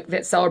had a book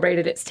that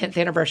celebrated its 10th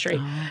anniversary.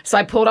 Oh. So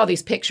I pulled all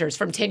these pictures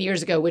from 10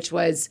 years ago, which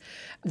was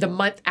the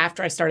month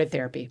after I started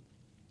therapy.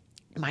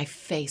 My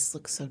face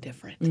looks so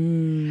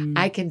different.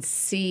 I can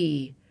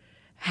see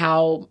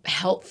how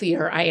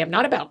healthier I am.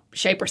 Not about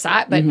shape or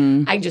size, but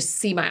I just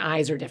see my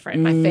eyes are different.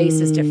 My face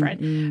is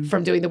different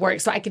from doing the work.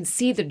 So I can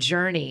see the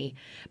journey.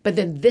 But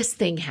then this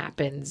thing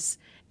happens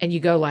and you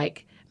go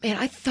like, man,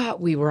 I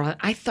thought we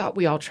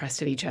all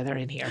trusted each other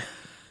in here.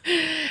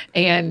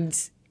 And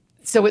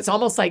so it's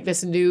almost like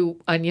this new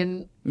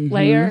onion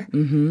layer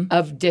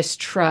of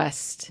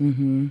distrust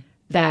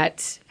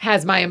that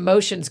has my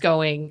emotions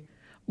going,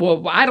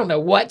 well, I don't know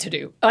what to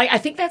do. Like, I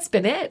think that's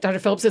been it. Dr.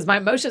 Phillips says my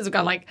emotions have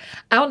gone like,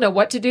 I don't know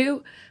what to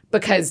do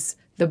because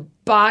the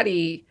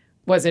body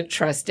wasn't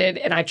trusted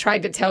and I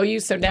tried to tell you.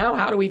 So now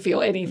how do we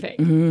feel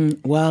anything?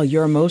 Well,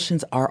 your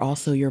emotions are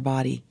also your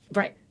body.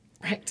 Right.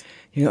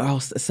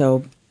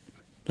 So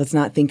let's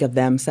not think of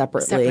them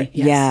separately.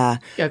 Yes.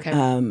 Yeah.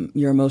 Okay.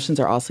 Your emotions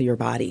are also your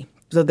body.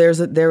 So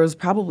there was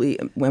probably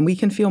when we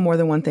can feel more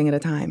than one thing at a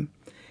time.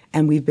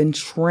 And we've been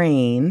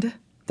trained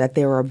that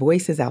there are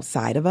voices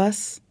outside of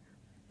us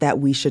that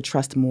we should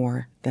trust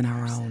more than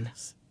our own.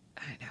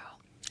 I know.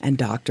 And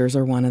doctors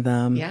are one of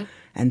them. Yeah.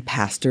 And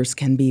pastors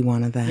can be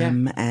one of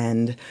them. Yeah.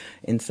 And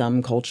in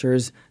some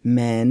cultures,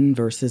 men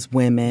versus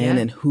women.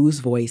 Yeah. And whose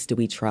voice do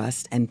we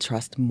trust and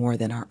trust more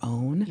than our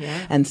own?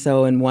 Yeah. And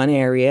so in one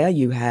area,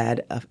 you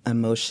had an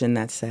emotion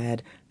that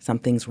said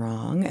something's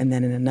wrong. And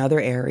then in another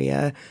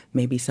area,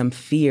 maybe some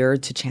fear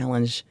to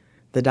challenge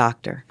the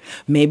doctor.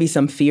 Maybe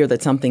some fear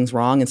that something's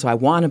wrong, and so I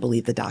want to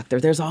believe the doctor.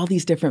 There's all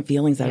these different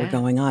feelings that are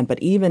going on. But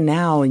even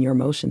now in your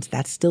emotions,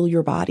 that's still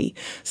your body.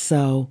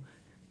 So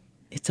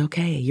it's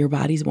okay. Your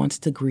body wants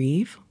to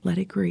grieve. Let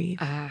it grieve.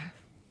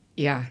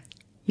 Yeah.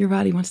 Your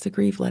body wants to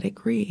grieve. Let it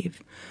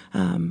grieve.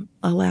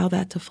 Allow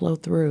that to flow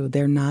through.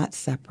 They're not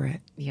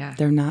separate. Yeah.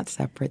 They're not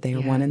separate. They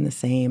are one and the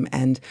same.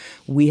 And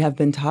we have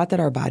been taught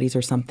that our bodies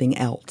are something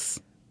else.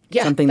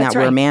 Yeah, something that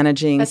we're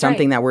managing,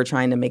 something that we're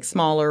trying to make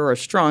smaller or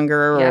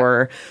stronger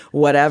or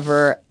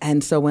whatever.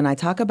 And so when I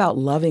talk about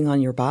loving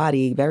on your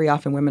body, very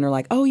often women are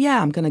like, oh,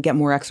 yeah, I'm going to get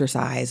more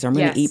exercise or I'm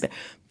going to eat.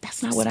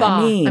 That's not what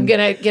I mean. I'm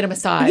going to get a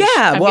massage.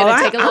 Yeah,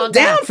 I'm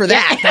down for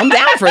that. I'm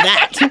down for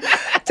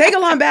that. Take a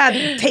long bath.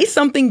 Taste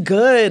something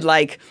good.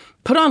 Like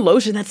put on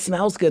lotion that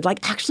smells good.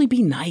 Like actually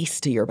be nice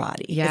to your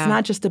body. Yeah. It's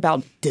not just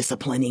about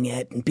disciplining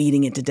it and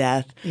beating it to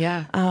death.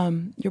 Yeah.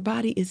 Your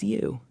body is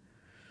you.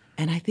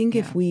 And I think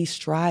if we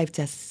strive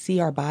to see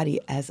our body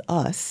as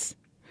us,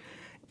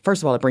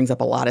 first of all, it brings up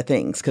a lot of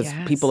things because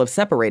people have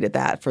separated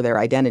that for their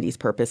identity's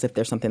purpose if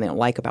there's something they don't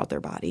like about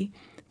their body.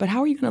 But how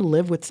are you going to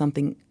live with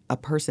a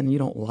person you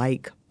don't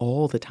like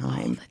all the time?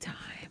 All the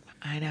time.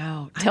 I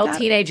know. Tell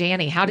teenage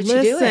Annie, how did she do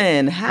it?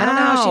 Listen, how? I don't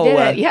know how she did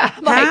it. Yeah.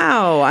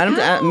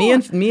 How?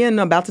 Me and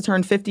about to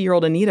turn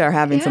 50-year-old Anita are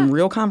having some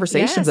real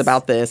conversations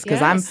about this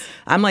because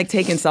I'm like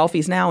taking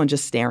selfies now and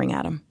just staring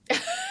at them.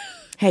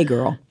 Hey,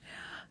 girl.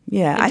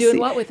 Yeah, and doing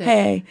what with it?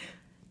 Hey,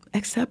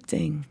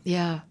 accepting.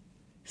 Yeah.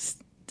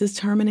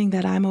 Determining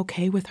that I'm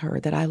okay with her,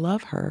 that I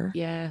love her.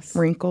 Yes.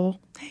 Wrinkle.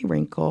 Hey,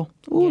 wrinkle.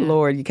 Oh,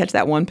 Lord. You catch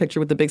that one picture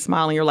with the big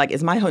smile and you're like,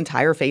 is my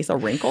entire face a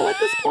wrinkle at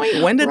this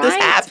point? When did this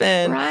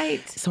happen?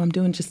 Right. So I'm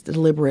doing just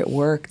deliberate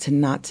work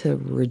not to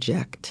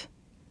reject.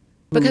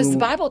 Because the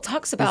Bible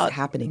talks about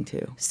happening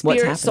too.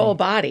 Spirit, soul,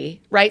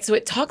 body, right? So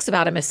it talks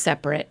about them as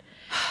separate.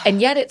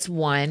 And yet it's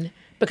one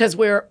because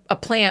we're a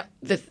plant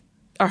that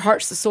our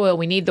heart's the soil.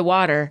 We need the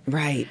water.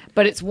 Right.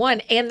 But it's one,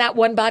 and that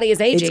one body is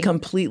aging. It's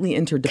completely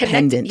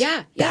interdependent.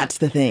 Yeah. That's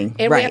the thing.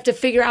 And we have to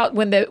figure out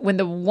when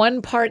the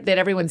one part that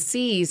everyone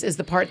sees is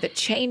the part that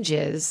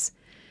changes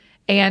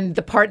and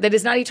the part that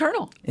is not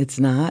eternal. It's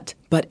not,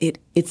 but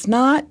it's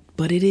not,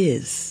 but it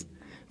is.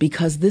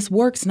 Because this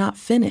work's not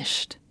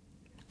finished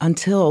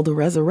until the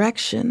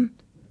resurrection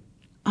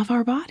of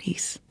our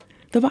bodies.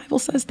 The Bible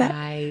says that.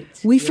 Right.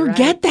 We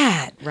forget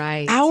that.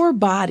 Right. Our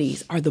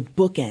bodies are the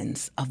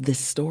bookends of this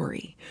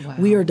story. Wow.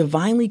 We are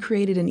divinely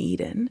created in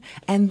Eden.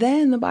 And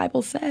then the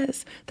Bible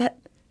says that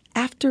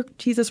after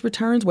Jesus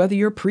returns, whether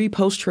you're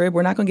post-trib,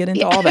 we're not going to get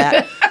into all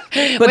that.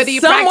 But whether you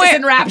practice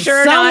in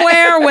rapture or not.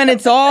 Somewhere when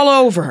it's all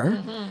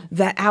over,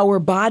 that our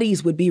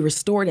bodies would be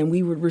restored and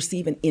we would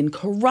receive an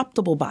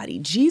incorruptible body.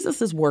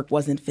 Jesus' work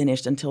wasn't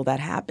finished until that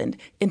happened,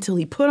 until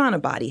he put on a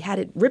body, had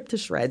it ripped to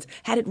shreds,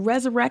 had it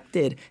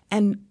resurrected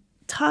and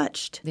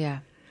touched. Yeah.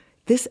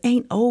 This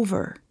ain't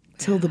over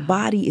till the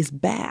body is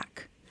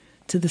back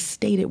to the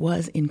state it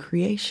was in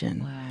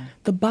creation. Wow.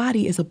 The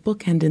body is a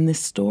bookend in this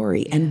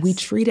story, and we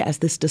treat it as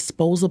this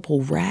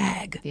disposable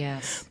rag.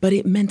 Yes. But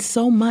it meant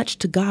so much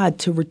to God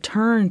to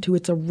return to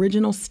its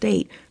original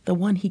state, the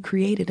one he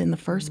created in the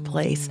first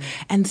place.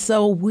 And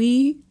so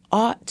we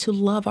ought to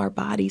love our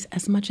bodies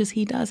as much as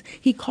he does.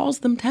 He calls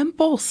them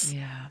temples.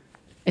 Yeah.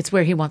 It's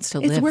where he wants to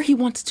live. It's where he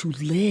wants to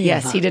live.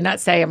 Yes, he did not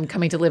say, I'm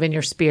coming to live in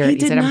your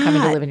spirit. He said, I'm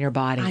coming to live in your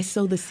body. I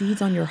sow the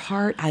seeds on your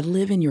heart. I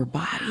live in your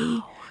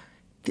body.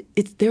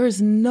 There is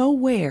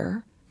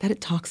nowhere that it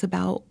talks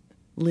about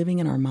living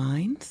in our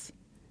minds.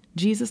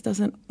 Jesus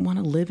doesn't want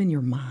to live in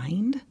your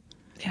mind.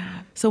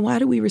 Yeah. So why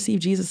do we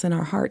receive Jesus in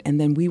our heart and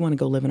then we want to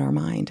go live in our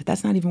mind?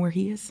 That's not even where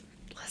he is.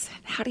 Listen,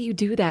 how do you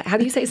do that? How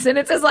do you say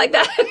sentences like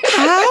that?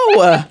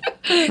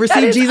 How?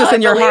 Receive Jesus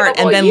in your heart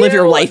and then live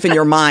your life in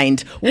your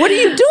mind. What are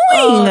you doing?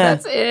 Oh,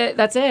 that's it.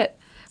 That's it.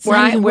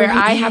 Where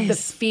I have the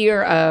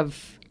fear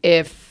of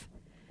if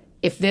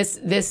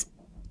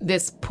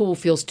this pool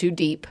feels too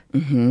deep,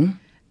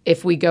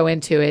 if we go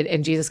into it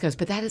and Jesus goes,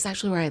 but that is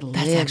actually where I live.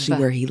 That's actually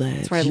where he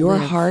lives. Where your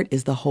heart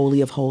is the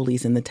holy of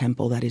holies in the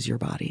temple that is your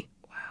body.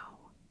 Wow.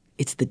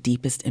 It's the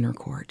deepest inner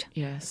court.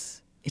 Yes.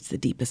 It's the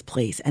deepest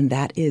place. And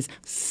that is,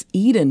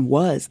 Eden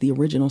was the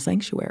original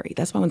sanctuary.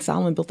 That's why when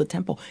Solomon built the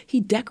temple, he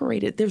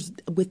decorated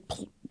with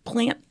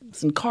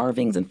plants and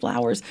carvings and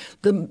flowers.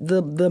 The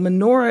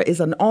menorah is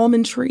an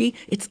almond tree.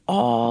 It's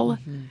all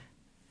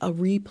a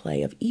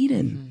replay of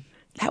Eden.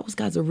 That was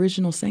God's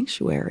original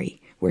sanctuary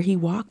where he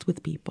walked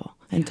with people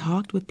and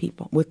talked with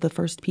people, with the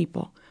first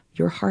people.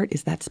 Your heart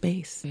is that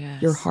space.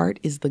 Yes. Your heart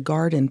is the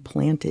garden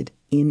planted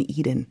in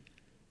Eden.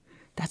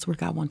 That's where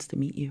God wants to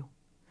meet you.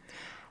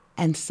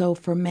 And so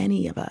for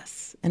many of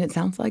us, and it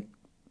sounds like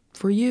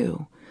for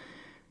you,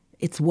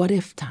 it's what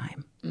if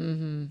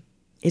time.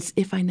 It's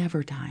if I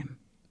never time.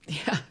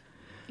 Yeah.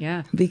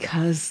 Yeah.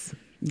 Because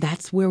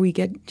that's where we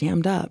get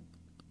jammed up.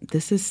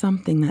 This is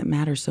something that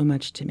matters so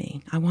much to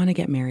me. I want to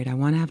get married. I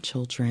want to have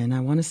children. I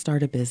want to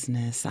start a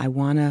business. I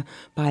want to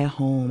buy a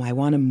home. I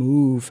want to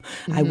move.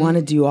 I want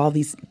to do all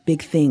these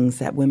big things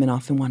that women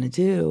often want to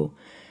do.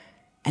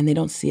 And they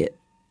don't see it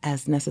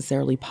as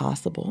necessarily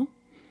possible.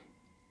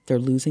 They're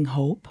losing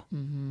hope.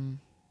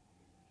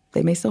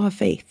 They may still have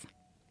faith,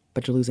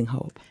 but you're losing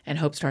hope. And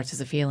hope starts as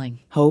a feeling.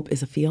 Hope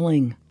is a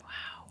feeling.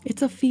 Wow.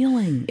 It's a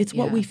feeling. It's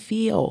what we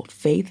feel.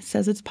 Faith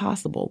says it's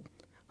possible.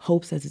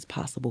 Hope says it's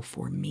possible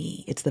for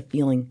me. It's the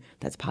feeling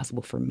that's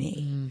possible for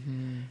me.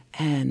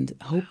 And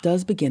hope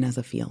does begin as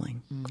a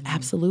feeling.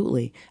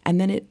 Absolutely. And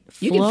then it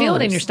flows. You can feel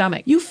it in your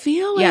stomach. You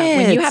feel it. Yeah,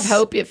 when you have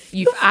hope,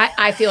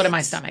 I feel it in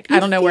my stomach. I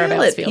don't know where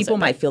else feels it. People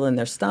might feel it in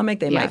their stomach.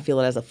 They might feel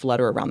it as a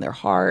flutter around their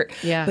heart.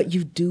 Yeah. But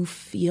you do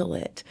feel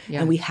it. Yeah.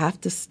 And we have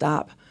to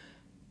stop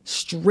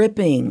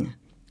stripping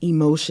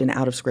emotion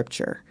out of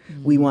Scripture.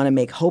 We want to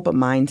make hope a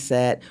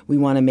mindset. We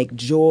want to make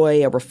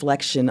joy a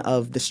reflection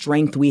of the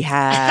strength we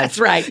have. That's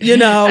right. You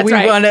know, That's we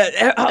right. want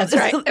to. That's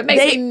right. It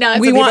makes me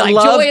nuts. We want like,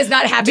 love. Joy is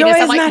not happiness. Joy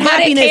I'm is like, not but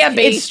happiness. it can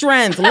be. It's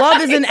strength.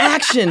 Love is an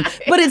action.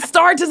 But it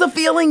starts as a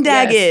feeling,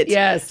 Daggett.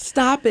 Yes.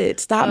 Stop it.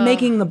 Stop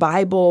making the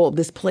Bible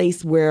this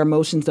place where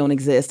emotions don't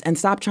exist. And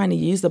stop trying to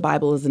use the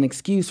Bible as an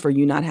excuse for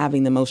you not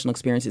having the emotional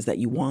experiences that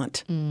you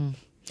want.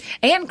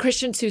 And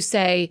Christians who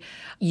say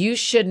you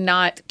should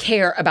not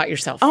care about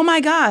yourself. Oh my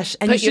gosh.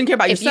 And you shouldn't care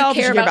about yourself.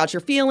 You should care about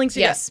your feelings.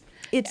 Yes.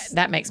 It's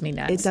that makes me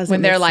nuts. It doesn't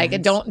when they're make like,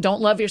 sense. don't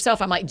love yourself.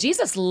 I'm like,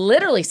 Jesus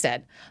literally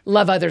said,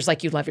 love others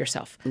like you love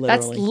yourself.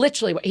 That's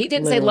literally what he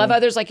didn't say. Love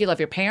others like you love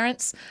your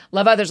parents.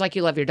 Love others like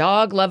you love your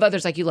dog. Love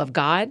others like you love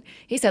God.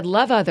 He said,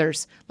 love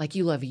others like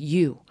you love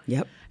you.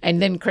 Yep. And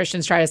then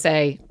Christians try to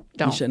say,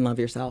 don't. You shouldn't love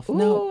yourself. Ooh,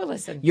 no.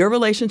 Listen. Your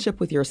relationship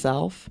with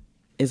yourself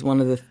is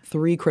one of the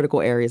 3 critical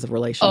areas of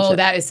relationship. Oh,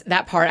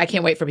 that part. I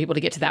can't wait for people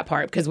to get to that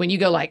part. Because when you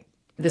go like,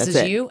 this That's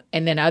is it. you,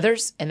 and then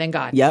others, and then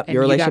God. Yep, and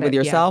your relationship gotta, with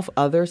yourself,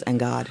 others, and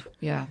God.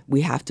 Yeah.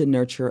 We have to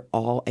nurture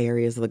all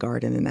areas of the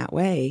garden in that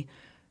way.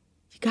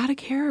 You got to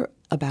care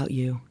about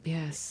you.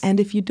 Yes.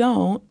 And if you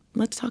don't,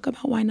 let's talk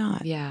about why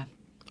not. Yeah.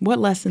 What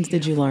lessons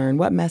did you learn?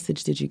 What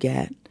message did you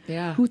get?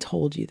 Yeah. Who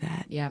told you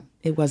that? Yeah.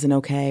 It wasn't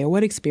okay? Or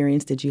what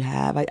experience did you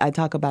have? I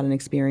talk about an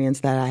experience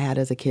that I had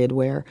as a kid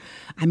where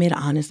I made an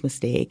honest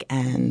mistake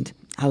and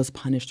I was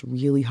punished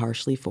really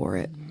harshly for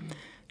it.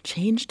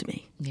 Changed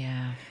me.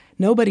 Yeah.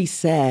 Nobody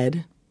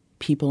said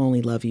people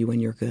only love you when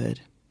you're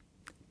good,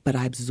 but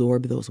I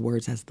absorbed those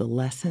words as the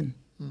lesson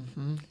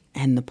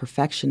and the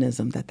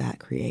perfectionism that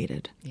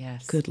created.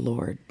 Yes. Good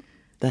Lord,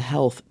 the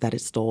health that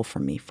it stole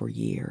from me for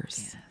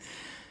years. Yes.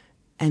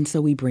 And so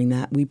we bring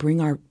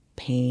our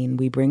pain,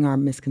 we bring our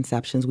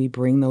misconceptions, we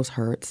bring those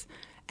hurts,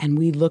 and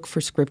we look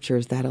for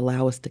scriptures that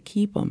allow us to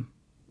keep them.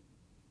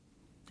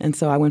 And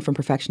so I went from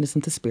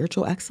perfectionism to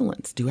spiritual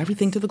excellence. Do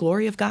everything to the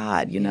glory of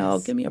God. You know,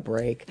 give me a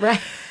break.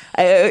 Right.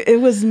 It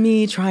was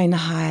me trying to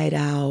hide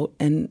out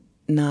and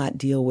not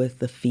deal with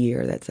the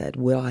fear that said,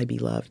 will I be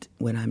loved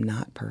when I'm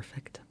not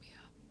perfect? Yeah.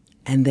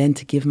 And then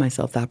to give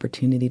myself the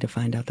opportunity to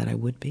find out that I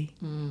would be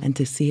and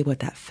to see what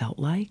that felt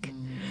like.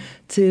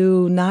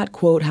 To not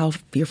quote how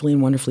fearfully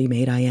and wonderfully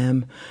made I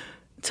am,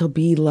 to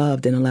be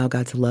loved and allow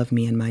God to love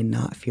me in my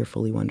not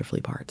fearfully,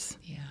 wonderfully parts.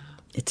 Yeah.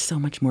 it's so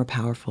much more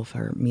powerful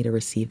for me to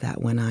receive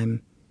that when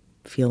I'm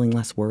feeling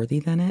less worthy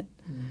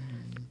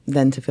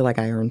than to feel like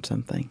I earned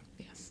something.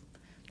 Yes.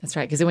 That's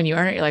right. Because when you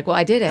earn it, you're like, well,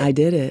 I did it. I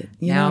did it.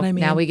 You know what I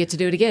mean? Now we get to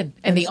do it again.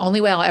 And the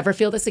only way I'll ever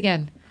feel this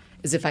again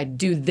is if I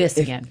do this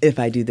again. If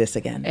I do this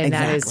again. And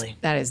exactly.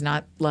 that is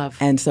not love.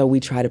 And so we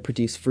try to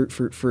produce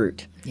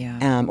fruit.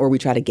 Yeah. Or we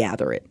try to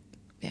gather it.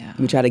 Yeah.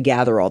 We try to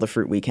gather all the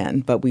fruit we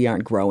can, but we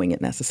aren't growing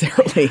it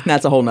necessarily.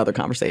 That's a whole nother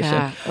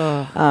conversation.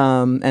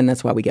 And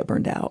that's why we get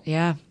burned out.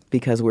 Yeah.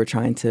 Because we're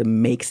trying to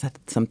make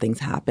some things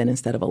happen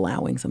instead of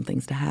allowing some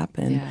things to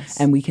happen. Yes.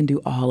 And we can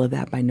do all of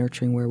that by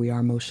nurturing where we are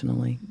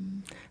emotionally.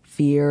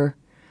 Fear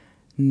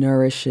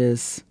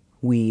nourishes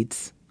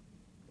weeds,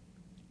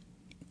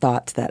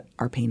 thoughts that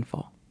are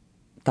painful,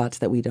 thoughts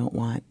that we don't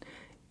want.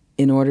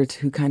 In order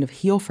to kind of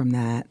heal from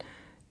that,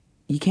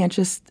 you can't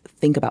just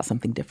think about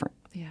something different.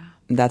 Yeah.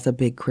 That's a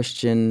big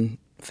Christian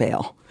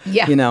fail.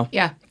 Yeah.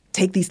 Yeah.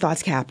 Take these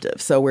thoughts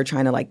captive. So we're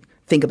trying to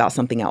think about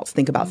something else,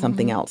 think about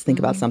something else, think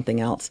about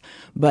something else.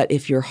 But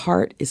if your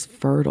heart is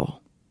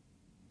fertile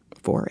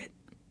for it,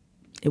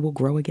 it will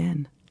grow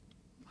again.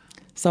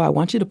 So I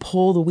want you to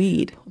pull the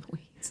weed.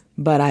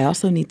 But I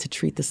also need to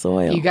treat the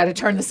soil. You got to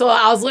turn the soil.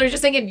 I was literally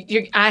just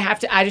thinking,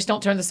 I just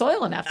don't turn the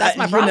soil enough. That's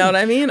my problem. You know what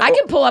I mean? I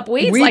can pull up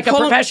weeds like a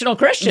professional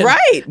Christian.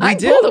 Right. I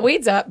can pull the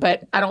weeds up,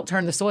 but I don't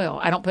turn the soil.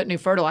 I don't put new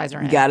fertilizer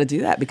in it. You got to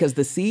do that because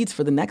the seeds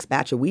for the next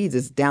batch of weeds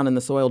is down in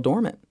the soil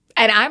dormant.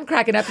 And I'm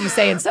cracking up you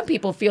saying some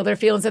people feel their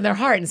feelings in their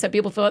heart and some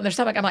people feel it in their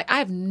stomach. I'm like,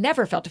 I've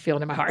never felt a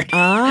feeling in my heart.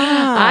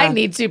 I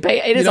need to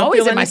pay. It is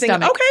always in my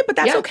stomach. Okay, but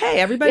that's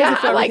okay. Everybody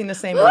doesn't feel everything the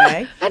same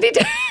way. I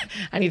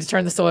need to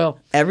turn the soil.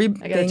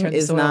 Everything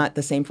is not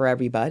the same for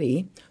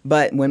everybody.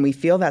 But when we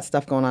feel that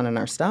stuff going on in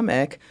our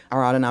stomach,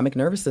 our autonomic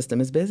nervous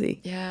system is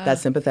busy. Yeah. That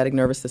sympathetic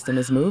nervous system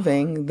is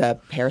moving. The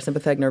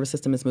parasympathetic nervous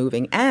system is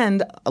moving.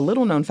 And a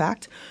little known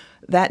fact,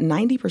 that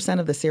 90%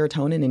 of the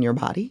serotonin in your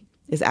body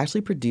is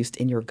actually produced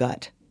in your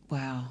gut.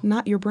 Wow.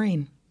 Not your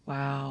brain.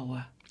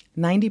 Wow.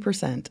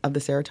 90% of the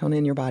serotonin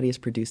in your body is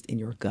produced in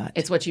your gut.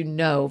 It's what you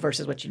know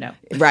versus what you know.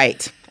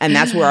 Right. And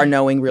that's where our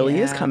knowing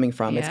really is coming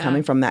from. Yeah. It's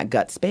coming from that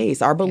gut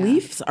space. Our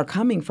beliefs are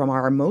coming from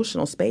our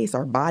emotional space,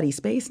 our body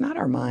space, not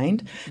our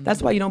mind.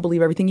 That's why you don't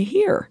believe everything you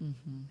hear.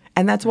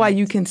 And that's why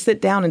you can sit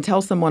down and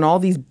tell someone all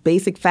these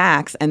basic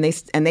facts and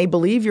they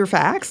believe your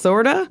facts,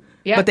 sort of.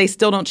 Yeah. But they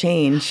still don't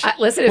change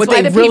listen, what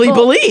they really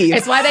believe.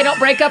 It's why they don't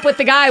break up with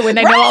the guy when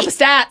they know all the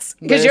stats.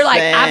 Because you're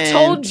like, I've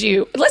told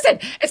you. Listen,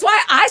 it's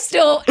why I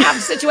still have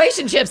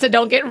situationships that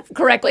don't get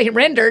correctly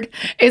rendered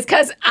is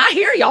because I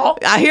hear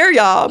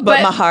y'all.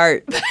 But my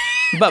heart.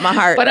 But my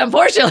heart. But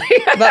unfortunately.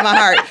 But my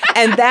heart.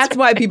 And that's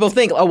why people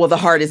think, oh, well, the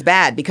heart is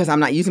bad because I'm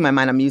not using my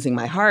mind, I'm using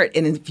my heart.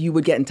 And if you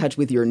would get in touch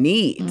with your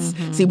needs.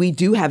 See, we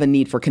do have a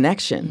need for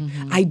connection.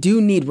 I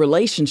do need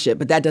relationship,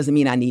 but that doesn't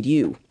mean I need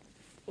you.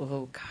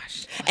 Oh,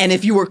 gosh. And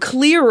if you were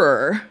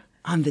clearer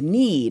on the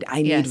need,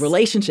 I need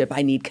relationship,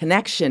 I need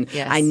connection,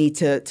 I need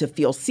to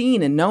feel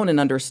seen and known and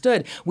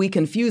understood. We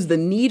confuse the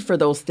need for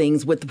those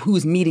things with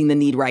who's meeting the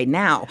need right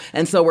now.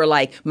 And so we're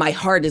like, my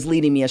heart is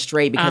leading me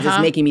astray because it's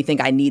making me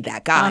think I need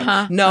that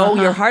guy. No,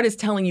 your heart is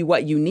telling you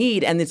what you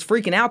need and it's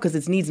freaking out because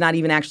its need's not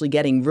even actually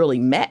getting really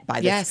met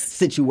by this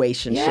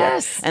situation.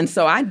 And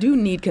so I do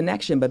need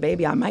connection, but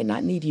baby, I might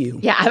not need you.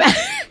 Yeah.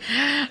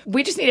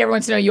 We just need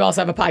everyone to know you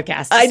also have a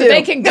podcast. I do.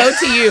 They can go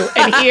to you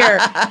and hear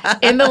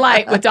In the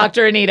Light with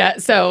Dr. Anita.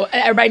 So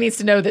everybody needs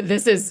to know that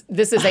this is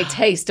a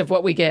taste of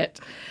what we get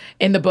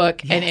in the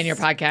book and in your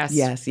podcast.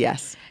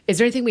 Yes. Is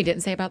there anything we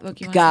didn't say about the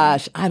book you want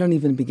to say? I don't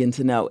even begin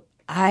to know.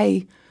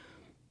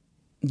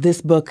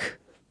 This book,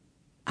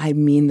 I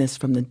mean this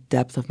from the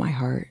depth of my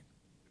heart.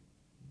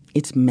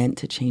 It's meant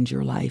to change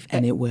your life,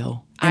 and it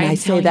will. And I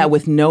say that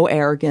with no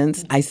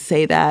arrogance. I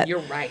say that. You're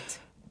right.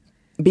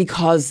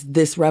 Because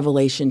this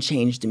revelation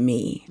changed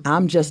me.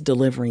 I'm just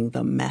delivering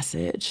the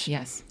message.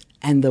 Yes.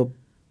 And the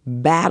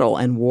battle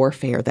and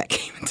warfare that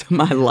came into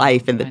my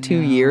life in the 2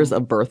 years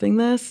of birthing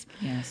this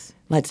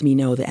lets me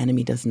know the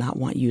enemy does not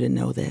want you to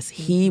know this.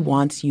 He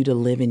wants you to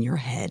live in your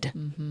head.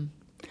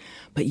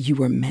 But you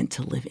were meant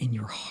to live in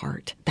your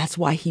heart. That's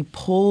why he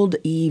pulled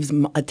Eve's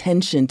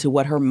attention to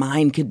what her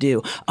mind could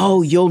do.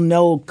 Oh, you'll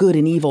know good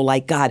and evil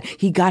like God.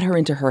 He got her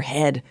into her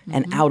head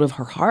and out of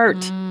her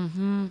heart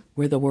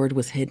where the word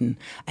was hidden.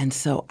 And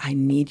so I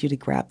need you to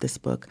grab this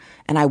book.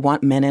 And I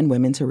want men and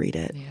women to read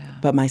it.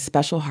 But my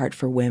special heart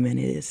for women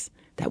is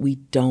that we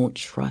don't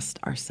trust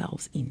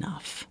ourselves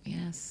enough.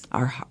 Yes.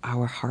 Our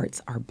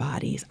hearts, our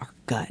bodies, our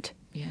gut.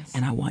 Yes.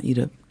 And I want you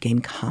to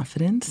gain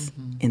confidence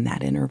in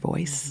that inner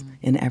voice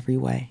in every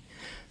way.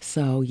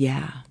 So,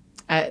 yeah.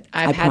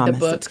 I've had the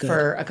book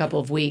for a couple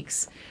of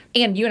weeks.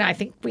 And you and I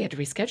think we had to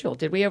reschedule.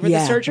 Did we over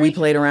the surgery? We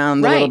played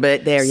around a little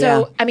bit there,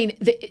 So, I mean,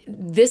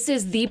 this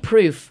is the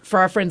proof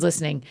for our friends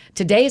listening.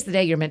 Today is the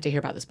day you're meant to hear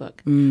about this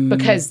book.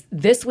 Because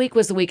this week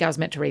was the week I was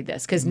meant to read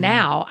this. Because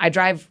now I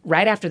drive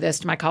right after this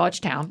to my college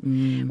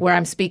town where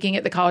I'm speaking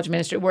at the college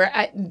ministry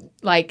where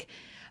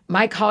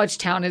my college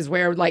town is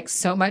where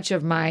so much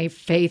of my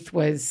faith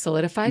was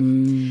solidified.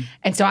 And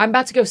so I'm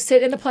about to go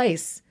sit in the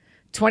place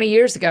 20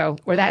 years ago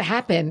where that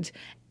happened.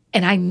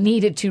 And I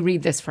needed to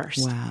read this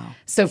first. Wow.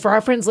 So for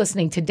our friends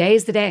listening, today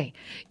is the day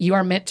you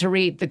are meant to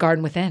read The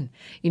Garden Within.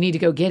 You need to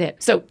go get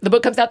it. So the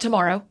book comes out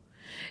tomorrow,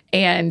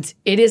 and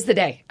it is the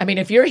day. I mean,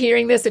 if you're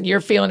hearing this and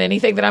you're feeling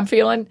anything that I'm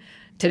feeling,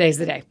 today's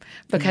the day.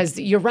 Because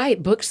you're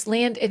right, books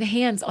land in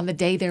hands on the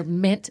day they're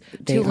meant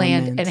to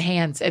land in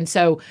hands. And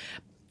so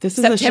this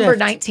is September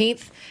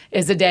 19th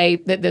is the day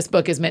that this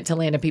book is meant to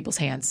land in people's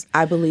hands.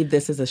 I believe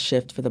this is a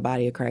shift for the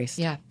body of Christ.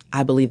 Yeah.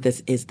 I believe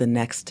this is the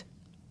next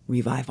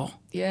revival.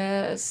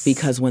 Yes.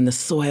 Because when the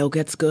soil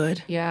gets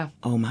good, yeah.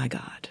 Oh my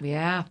God.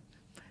 Yeah.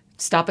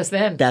 Stop us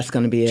then. That's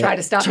going to be it. Try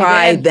to stop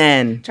Try me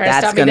then. Try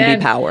That's going to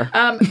be power.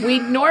 We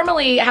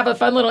normally have a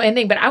fun little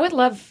ending, but I would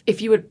love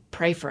if you would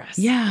pray for us.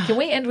 Yeah. Can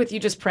we end with you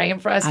just praying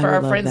for us, for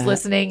our friends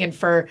listening, and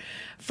for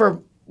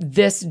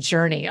this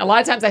journey? A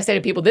lot of times I say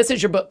to people, this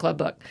is your book club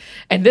book,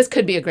 and this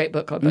could be a great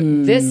book club book.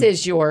 This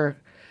is your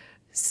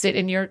sit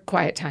in your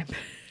quiet time.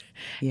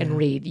 And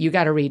read. You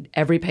got to read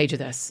every page of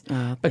this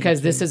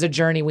because this is a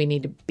journey we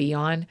need to be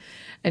on.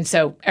 And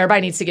so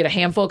everybody needs to get a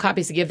handful of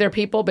copies to give their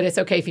people, but it's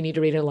okay if you need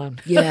to read it alone.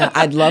 Yeah,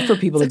 I'd love for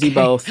people to do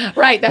both.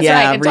 Right, that's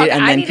right.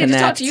 And I needed to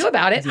talk to you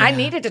about it. Yeah. I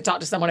needed to talk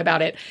to someone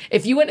about it.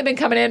 If you wouldn't have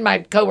been coming in, my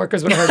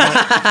coworkers would have heard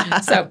about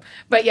it. So,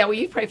 but yeah, will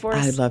you pray for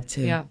us? I'd love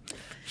to. Yeah.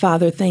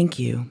 Father, thank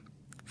you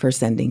for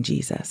sending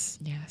Jesus.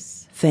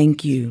 Yes.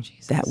 Thank you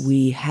that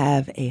we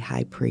have a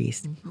high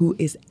priest who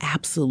is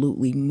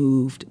absolutely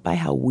moved by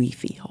how we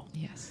feel.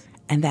 Yes.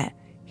 And that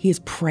he is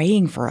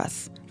praying for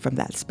us from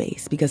that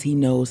space because he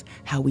knows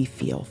how we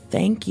feel.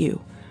 Thank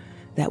you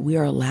that we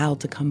are allowed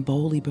to come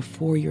boldly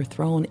before your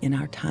throne in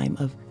our time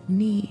of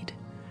need.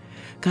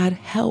 God,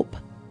 help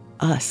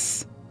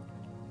us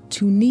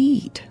to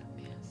need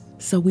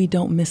so we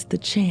don't miss the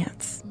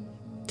chance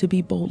to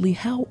be boldly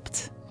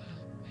helped.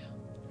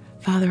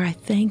 Father, I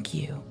thank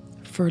you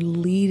for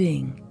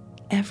leading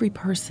every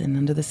person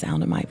under the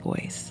sound of my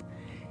voice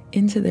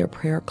into their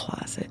prayer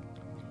closet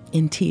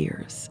in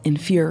tears, in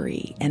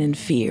fury, and in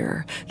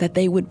fear, that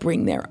they would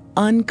bring their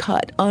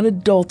uncut,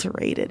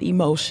 unadulterated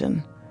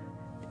emotion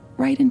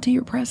right into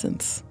your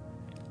presence,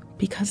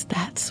 because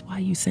that's why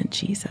you sent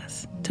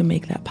Jesus, to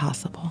make that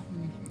possible.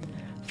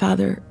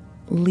 Father,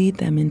 lead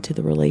them into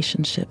the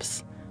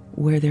relationships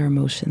where their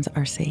emotions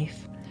are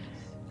safe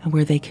and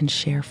where they can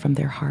share from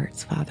their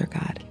hearts, Father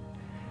God.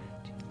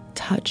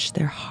 Touch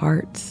their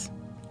hearts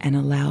and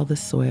allow the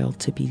soil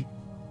to be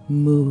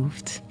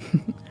moved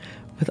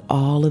with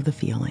all of the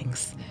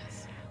feelings.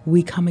 Yes.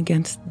 We come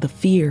against the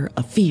fear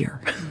of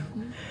fear,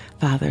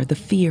 Father, the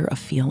fear of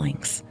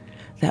feelings,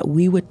 that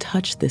we would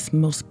touch this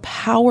most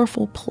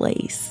powerful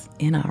place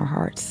in our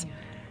hearts,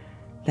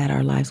 that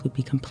our lives would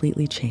be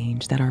completely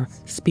changed, that our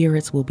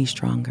spirits will be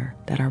stronger,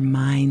 that our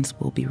minds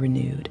will be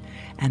renewed,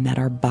 and that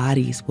our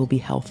bodies will be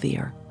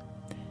healthier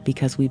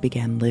because we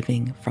began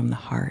living from the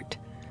heart,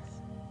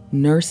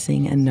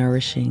 nursing and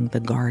nourishing the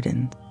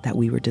garden that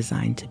we were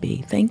designed to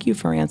be. Thank you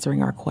for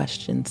answering our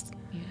questions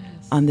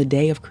on the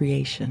day of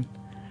creation.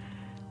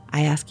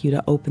 I ask you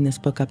to open this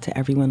book up to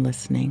everyone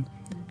listening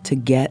to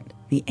get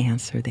the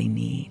answer they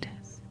need.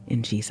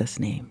 In Jesus'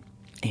 name,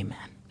 amen.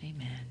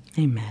 Amen.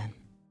 Amen.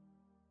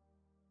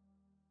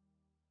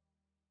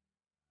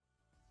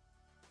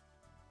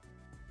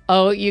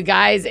 Oh, you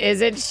guys,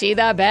 isn't she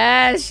the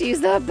best? She's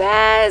the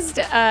best.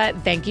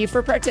 Thank you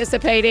for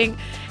participating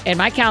in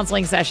my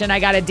counseling session. I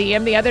got a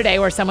DM the other day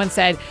where someone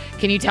said,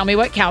 can you tell me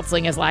what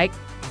counseling is like?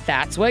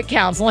 That's what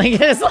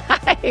counseling is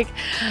like.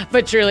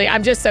 But truly,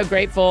 I'm just so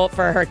grateful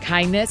for her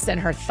kindness and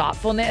her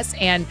thoughtfulness.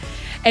 And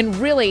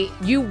really,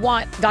 you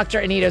want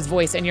Dr. Anita's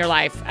voice in your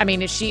life. I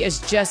mean, she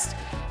is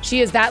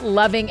that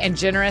loving and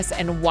generous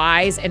and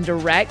wise and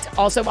direct.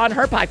 Also on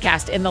her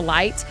podcast, In the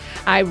Light,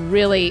 I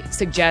really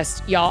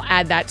suggest y'all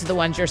add that to the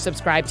ones you're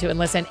subscribed to and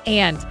listen.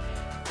 And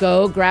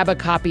go grab a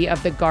copy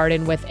of The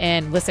Garden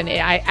Within. Listen,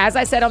 as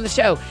I said on the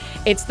show,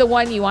 it's the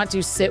one you want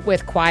to sit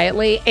with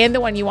quietly and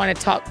the one you want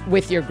to talk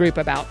with your group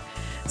about.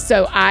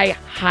 So I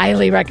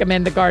highly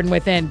recommend The Garden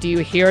Within. Do you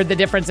hear the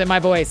difference in my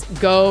voice?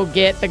 Go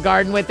get The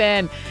Garden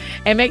Within.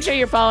 And make sure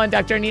you're following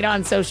Dr. Anita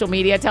on social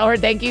media. Tell her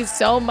thank you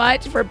so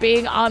much for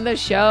being on the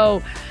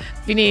show.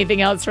 If you need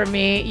anything else from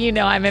me, you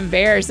know I'm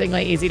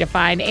embarrassingly easy to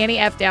find. Annie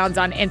F. Downs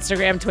on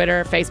Instagram,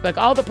 Twitter, Facebook,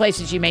 all the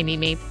places you may need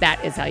me.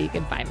 That is how you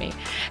can find me.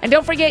 And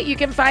don't forget, you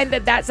can find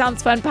the That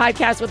Sounds Fun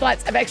podcast with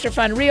lots of extra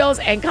fun reels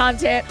and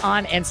content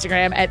on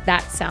Instagram at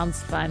That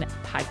Sounds Fun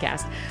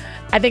Podcast.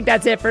 I think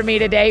that's it for me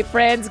today,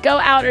 friends. Go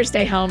out or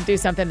stay home. Do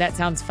something that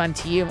sounds fun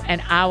to you,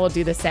 and I will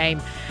do the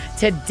same.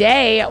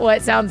 Today,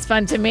 what sounds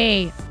fun to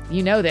me,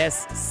 you know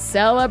this,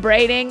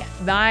 celebrating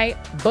my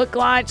book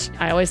launch.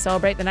 I always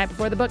celebrate the night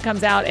before the book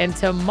comes out, and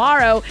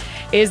tomorrow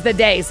is the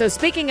day. So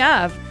speaking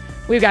of,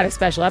 we've got a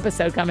special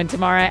episode coming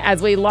tomorrow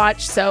as we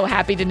launch So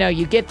Happy to Know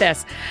You. Get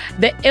this.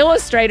 The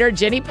illustrator,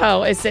 Jenny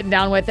Poe, is sitting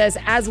down with us,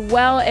 as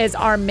well as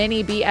our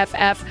Mini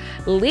BFF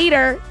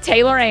leader,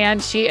 Taylor Ann.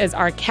 She is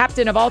our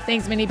captain of all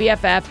things Mini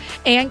BFF,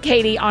 and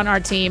Katie on our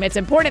team. It's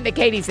important that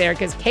Katie's there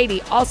because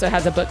Katie also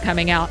has a book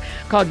coming out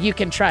called You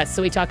Can Trust.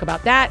 So we talk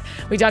about that.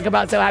 We talk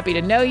about So Happy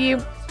to Know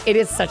You. It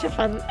is such a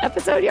fun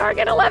episode. You are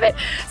going to love it.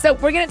 So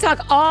we're going to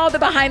talk all the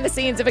behind the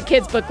scenes of a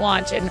kid's book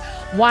launch and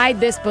why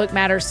this book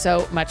matters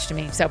so much to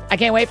me. So I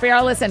can't wait for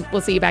y'all to listen.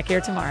 We'll see you back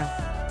here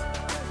tomorrow.